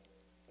so,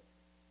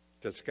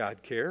 does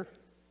God care?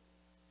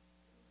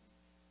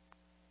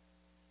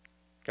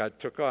 God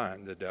took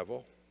on the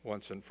devil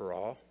once and for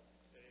all.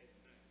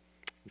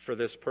 And for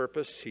this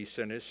purpose, he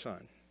sent his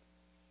Son.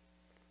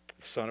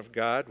 The Son of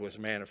God was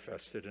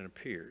manifested and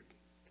appeared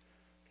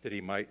that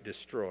he might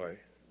destroy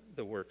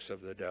the works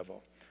of the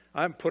devil.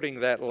 I'm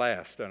putting that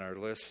last on our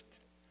list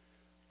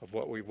of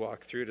what we've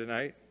walked through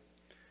tonight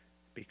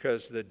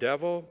because the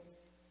devil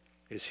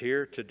is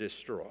here to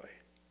destroy.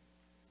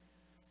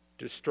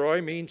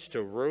 Destroy means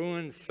to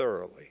ruin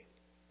thoroughly.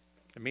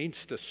 It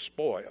means to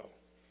spoil.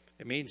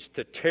 It means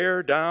to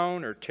tear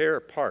down or tear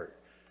apart.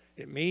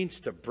 It means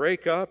to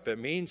break up. It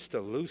means to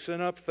loosen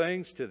up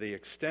things to the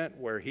extent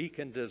where he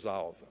can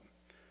dissolve them.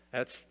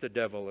 That's the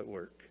devil at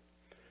work.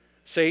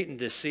 Satan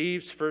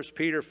deceives, 1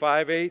 Peter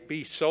 5:8,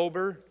 be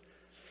sober,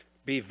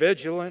 be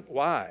vigilant.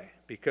 Why?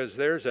 Because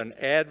there's an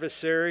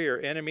adversary or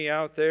enemy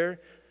out there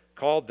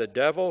called the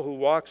devil who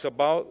walks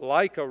about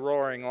like a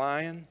roaring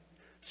lion,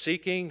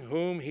 seeking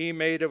whom he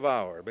may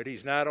devour. But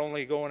he's not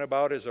only going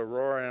about as a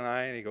roaring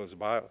lion, he goes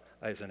about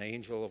as an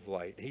angel of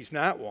light. He's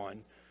not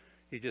one.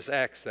 He just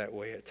acts that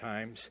way at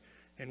times,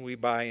 and we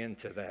buy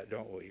into that,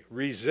 don't we?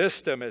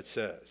 Resist him, it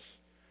says.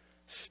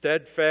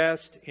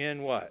 Steadfast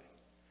in what?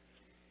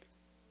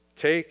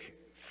 Take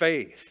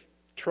faith,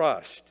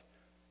 trust.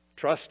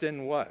 Trust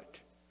in what?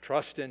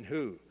 Trust in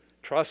who?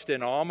 Trust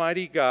in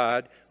Almighty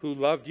God, who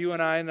loved you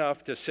and I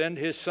enough to send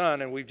his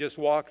Son. And we've just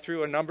walked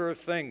through a number of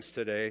things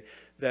today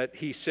that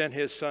he sent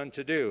his Son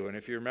to do. And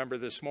if you remember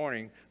this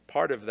morning,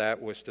 part of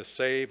that was to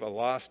save a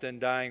lost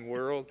and dying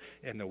world.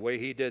 And the way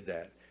he did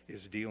that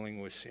is dealing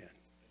with sin,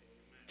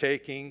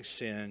 taking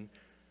sin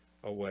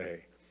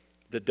away.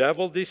 The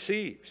devil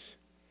deceives.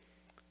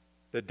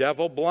 The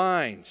devil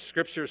blinds.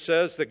 Scripture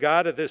says the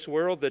god of this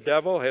world, the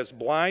devil, has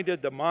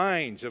blinded the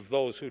minds of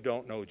those who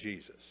don't know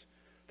Jesus.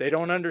 They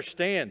don't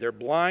understand. They're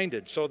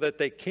blinded so that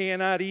they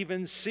cannot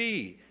even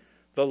see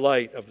the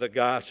light of the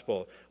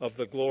gospel of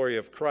the glory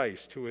of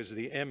Christ, who is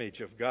the image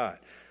of God.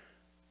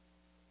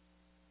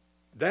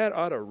 That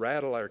ought to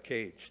rattle our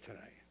cage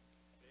tonight.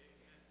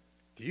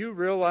 Do you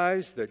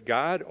realize that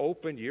God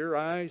opened your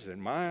eyes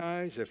and my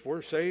eyes, if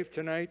we're saved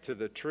tonight, to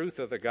the truth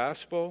of the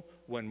gospel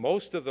when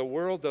most of the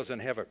world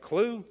doesn't have a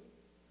clue?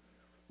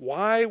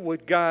 Why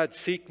would God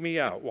seek me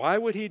out? Why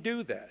would he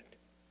do that?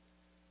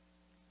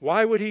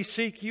 Why would he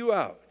seek you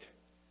out?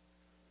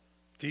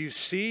 Do you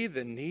see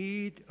the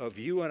need of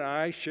you and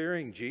I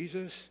sharing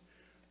Jesus?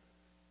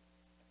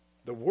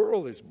 The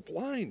world is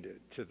blinded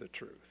to the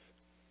truth,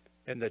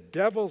 and the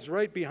devil's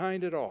right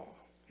behind it all.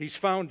 He's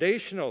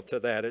foundational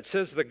to that. It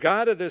says the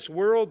god of this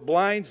world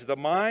blinds the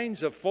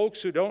minds of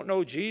folks who don't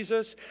know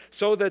Jesus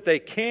so that they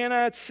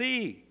cannot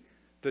see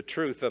the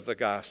truth of the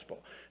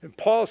gospel. And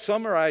Paul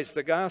summarized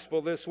the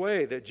gospel this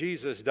way, that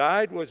Jesus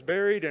died, was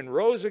buried, and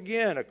rose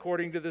again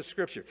according to the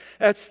scripture.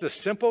 That's the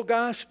simple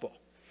gospel.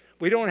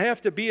 We don't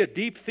have to be a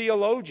deep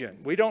theologian.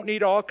 We don't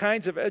need all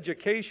kinds of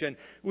education.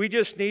 We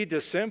just need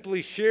to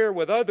simply share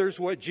with others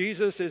what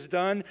Jesus has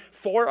done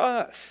for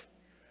us.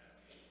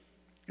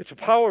 It's a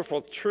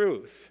powerful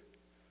truth.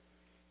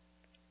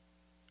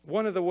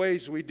 One of the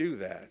ways we do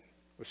that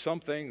was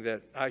something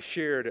that I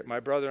shared at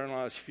my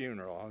brother-in-law's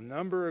funeral a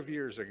number of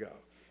years ago.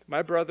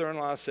 My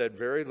brother-in-law said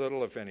very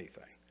little, if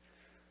anything.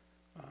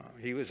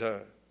 He was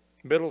a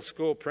middle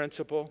school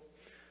principal.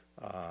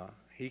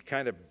 He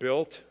kind of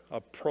built a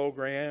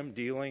program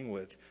dealing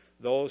with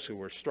those who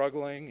were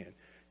struggling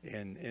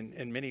and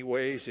in many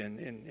ways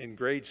in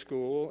grade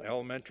school,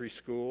 elementary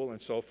school, and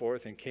so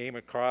forth, and came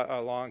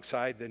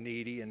alongside the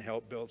needy and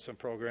helped build some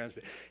programs.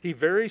 But he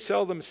very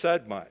seldom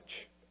said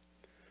much.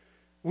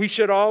 We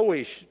should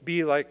always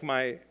be like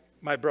my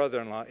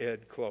brother-in-law,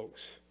 Ed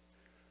Close.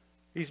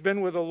 He's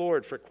been with the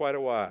Lord for quite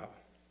a while.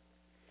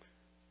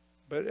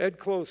 But Ed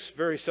Close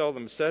very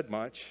seldom said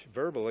much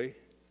verbally.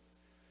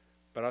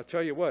 But I'll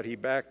tell you what, he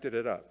backed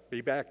it up.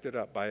 He backed it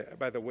up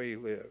by the way he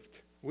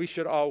lived. We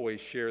should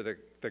always share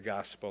the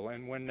gospel,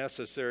 and when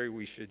necessary,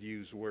 we should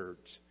use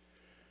words.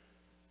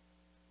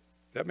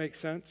 That makes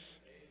sense?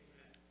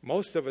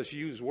 Most of us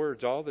use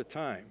words all the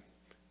time,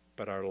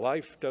 but our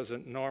life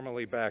doesn't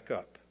normally back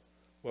up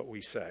what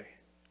we say.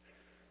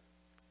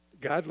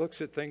 God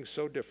looks at things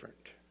so different.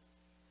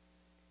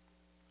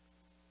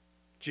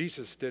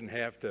 Jesus didn't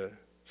have to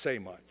say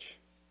much.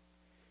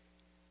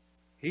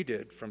 He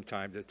did from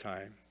time to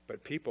time,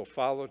 but people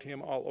followed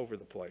him all over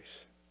the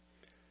place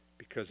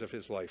because of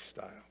his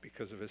lifestyle,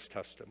 because of his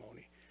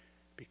testimony,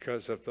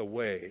 because of the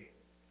way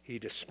he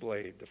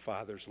displayed the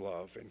Father's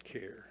love and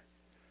care.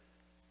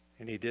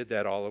 And he did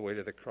that all the way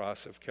to the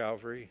cross of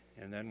Calvary.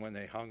 And then when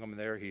they hung him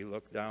there, he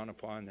looked down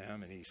upon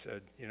them and he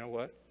said, you know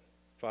what,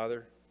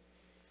 Father,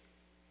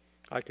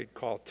 I could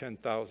call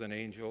 10,000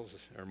 angels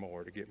or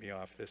more to get me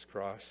off this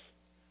cross.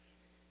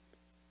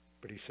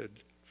 But he said,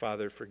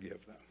 Father,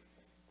 forgive them.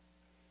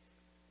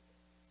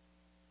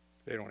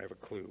 They don't have a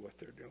clue what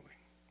they're doing.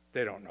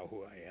 They don't know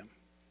who I am.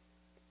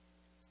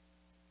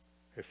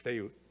 If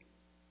they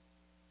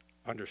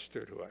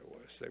understood who I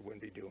was, they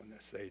wouldn't be doing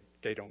this.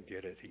 They don't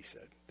get it, he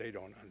said. They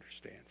don't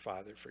understand.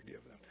 Father,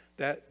 forgive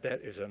them.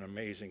 That is an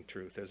amazing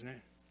truth, isn't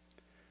it?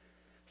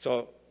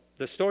 So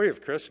the story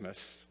of Christmas,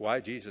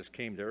 why Jesus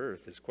came to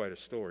earth, is quite a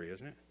story,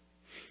 isn't it?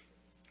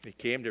 He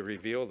came to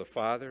reveal the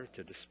Father,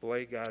 to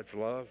display God's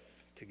love,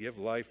 to give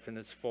life in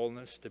its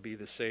fullness, to be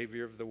the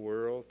Savior of the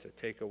world, to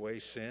take away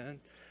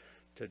sin,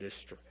 to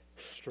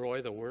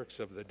destroy the works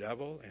of the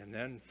devil, and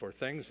then for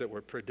things that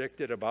were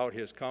predicted about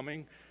his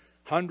coming,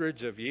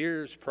 hundreds of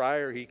years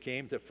prior, he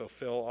came to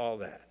fulfill all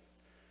that.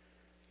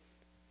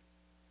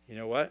 You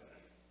know what?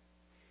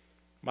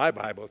 My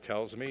Bible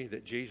tells me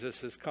that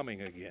Jesus is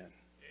coming again.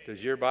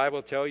 Does your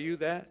Bible tell you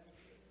that?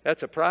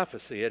 That's a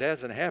prophecy. It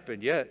hasn't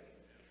happened yet.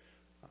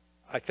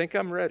 I think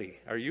I'm ready.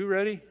 Are you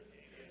ready?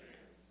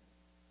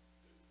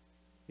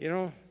 You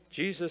know,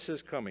 Jesus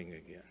is coming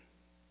again.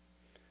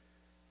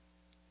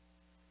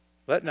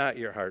 Let not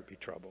your heart be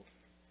troubled.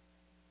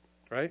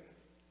 Right?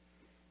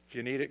 If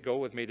you need it, go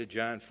with me to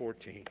John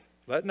 14.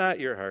 Let not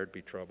your heart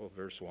be troubled,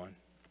 verse 1.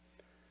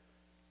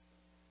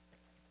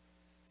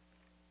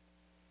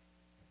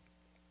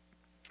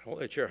 Don't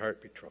let your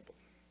heart be troubled.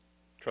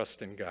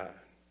 Trust in God.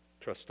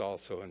 Trust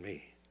also in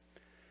me.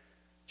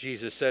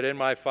 Jesus said, in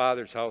my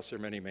Father's house are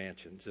many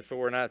mansions. If it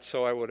were not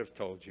so, I would have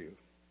told you.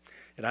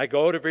 And I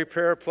go to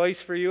prepare a place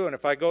for you, and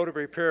if I go to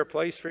prepare a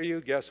place for you,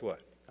 guess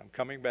what? I'm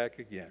coming back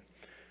again.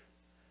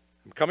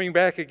 I'm coming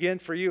back again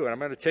for you, and I'm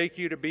going to take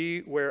you to be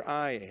where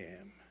I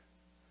am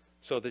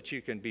so that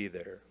you can be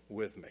there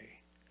with me.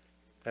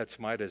 That's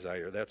my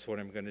desire. That's what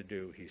I'm going to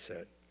do, he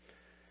said.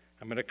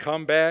 I'm going to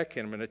come back,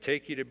 and I'm going to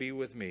take you to be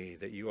with me,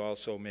 that you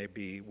also may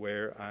be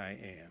where I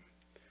am.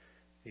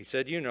 He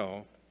said, you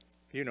know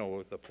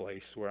the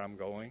place where I'm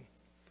going.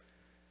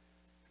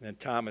 And then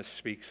Thomas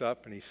speaks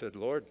up, and he said,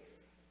 Lord,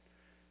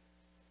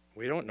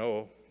 we don't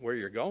know where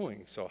you're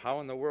going, so how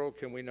in the world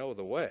can we know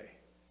the way?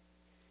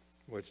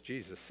 What's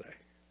Jesus say?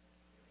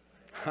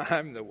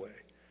 I'm the way.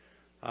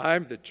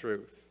 I'm the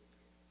truth.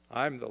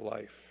 I'm the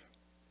life.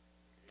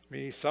 I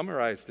mean, he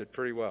summarized it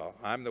pretty well.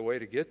 I'm the way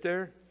to get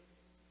there.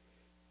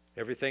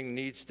 Everything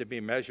needs to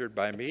be measured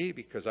by me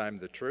because I'm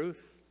the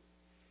truth,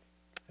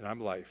 and I'm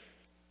life.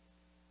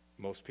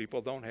 Most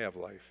people don't have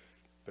life,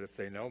 but if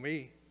they know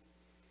me,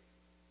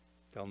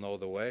 they'll know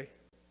the way,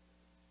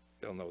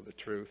 they'll know the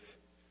truth,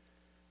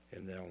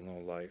 and they'll know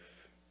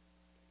life.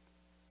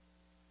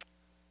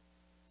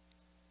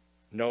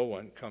 No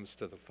one comes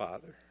to the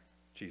Father,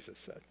 Jesus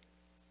said,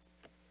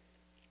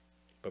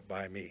 but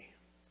by me.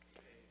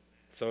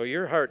 So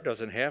your heart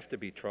doesn't have to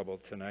be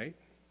troubled tonight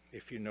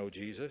if you know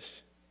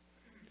Jesus.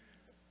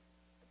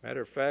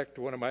 Matter of fact,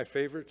 one of my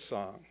favorite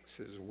songs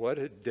is, what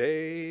a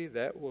day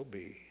that will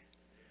be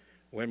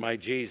when my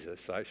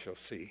Jesus I shall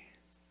see,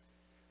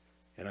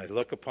 and I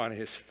look upon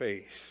his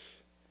face,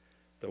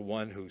 the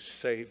one who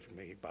saved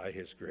me by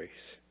his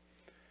grace.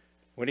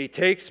 When he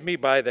takes me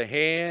by the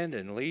hand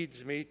and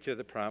leads me to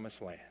the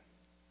promised land.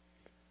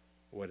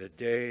 What a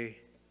day,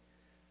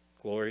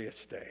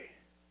 glorious day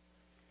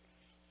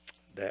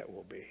that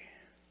will be.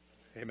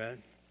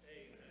 Amen.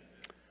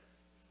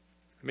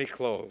 Let me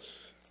close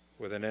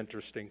with an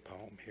interesting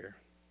poem here.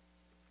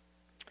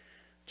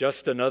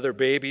 Just another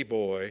baby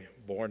boy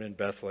born in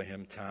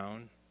Bethlehem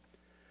town.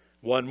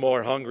 One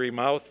more hungry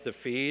mouth to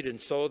feed,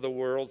 and so the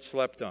world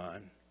slept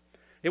on.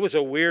 It was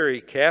a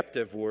weary,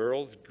 captive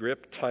world,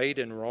 gripped tight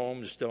in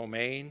Rome's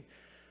domain.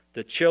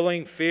 The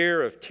chilling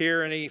fear of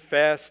tyranny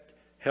fast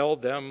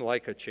held them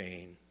like a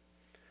chain.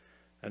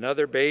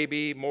 Another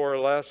baby, more or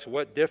less,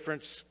 what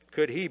difference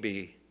could he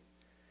be?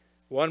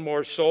 One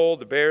more soul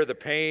to bear the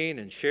pain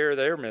and share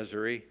their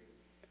misery.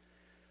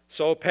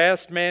 So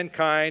passed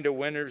mankind a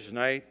winter's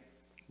night,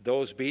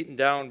 those beaten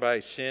down by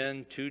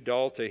sin, too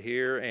dull to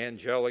hear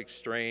angelic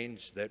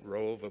strains that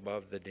rove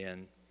above the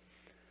din.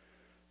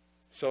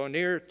 So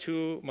near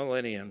 2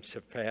 millenniums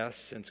have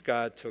passed since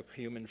God took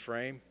human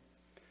frame.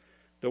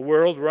 The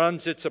world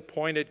runs its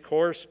appointed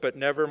course, but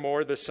never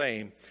more the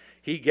same.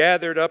 He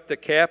gathered up the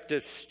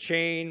captive's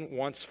chain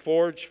once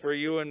forged for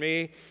you and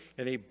me,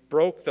 and he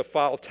broke the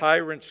foul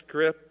tyrant's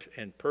grip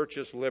and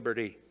purchased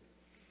liberty.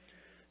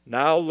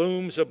 Now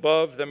looms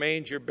above the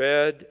manger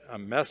bed a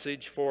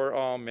message for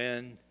all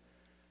men.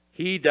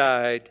 He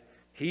died,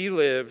 he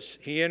lives,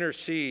 he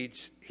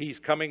intercedes, he's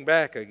coming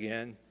back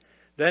again.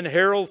 Then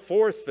herald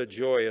forth the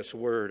joyous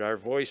word, our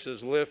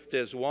voices lift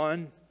as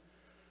one.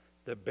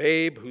 The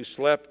babe who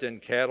slept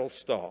in cattle's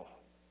stall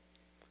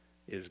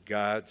is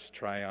God's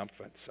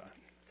triumphant Son.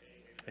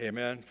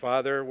 Amen.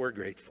 Father, we're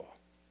grateful.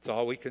 That's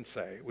all we can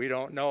say. We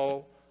don't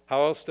know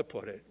how else to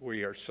put it.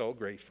 We are so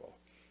grateful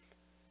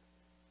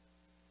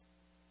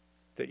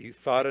that you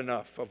thought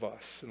enough of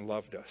us and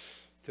loved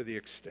us to the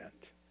extent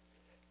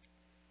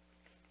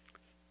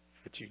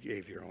that you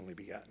gave your only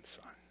begotten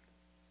Son.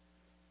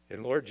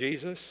 And Lord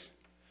Jesus,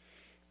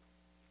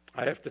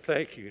 I have to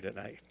thank you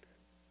tonight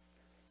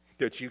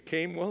that you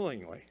came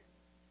willingly.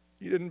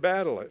 You didn't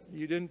battle it.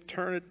 You didn't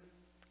turn it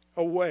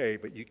away,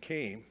 but you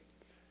came.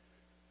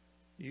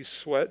 You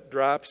sweat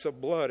drops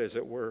of blood, as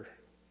it were,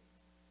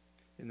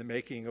 in the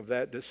making of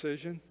that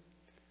decision.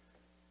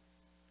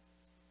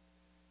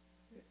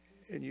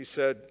 And you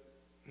said,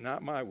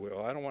 not my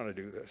will. I don't want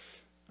to do this.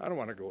 I don't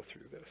want to go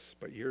through this,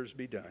 but yours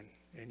be done.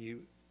 And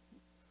you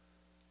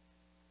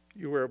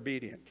were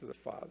obedient to the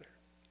Father.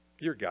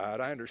 You're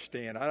God. I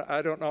understand.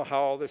 I don't know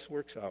how all this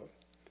works out.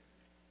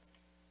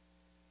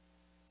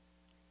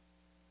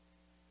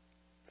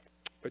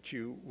 But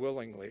you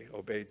willingly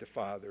obeyed the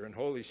Father. And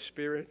Holy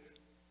Spirit,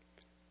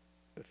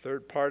 the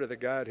third part of the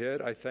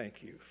Godhead, I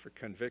thank you for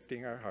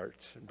convicting our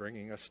hearts and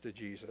bringing us to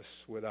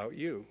Jesus. Without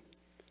you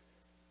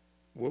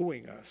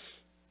wooing us,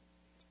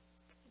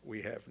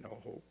 we have no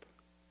hope.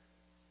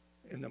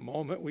 In the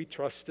moment we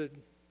trusted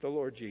the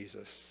Lord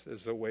Jesus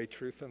as the way,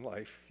 truth, and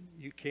life,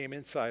 you came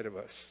inside of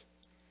us.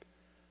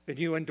 And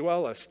you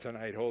indwell us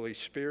tonight, Holy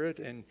Spirit,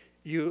 and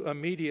you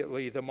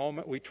immediately, the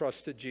moment we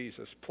trusted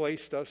Jesus,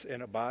 placed us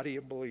in a body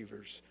of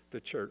believers, the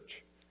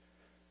church.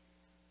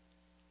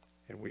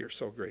 And we are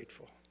so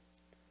grateful.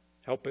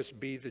 Help us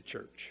be the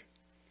church.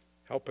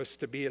 Help us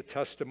to be a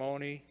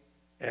testimony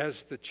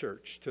as the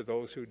church to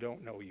those who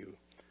don't know you.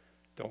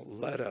 Don't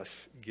let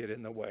us get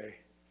in the way.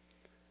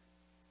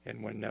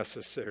 And when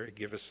necessary,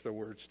 give us the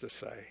words to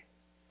say.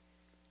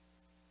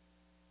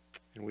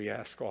 And we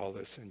ask all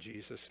this in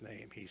Jesus'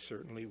 name. He's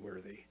certainly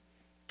worthy.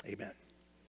 Amen.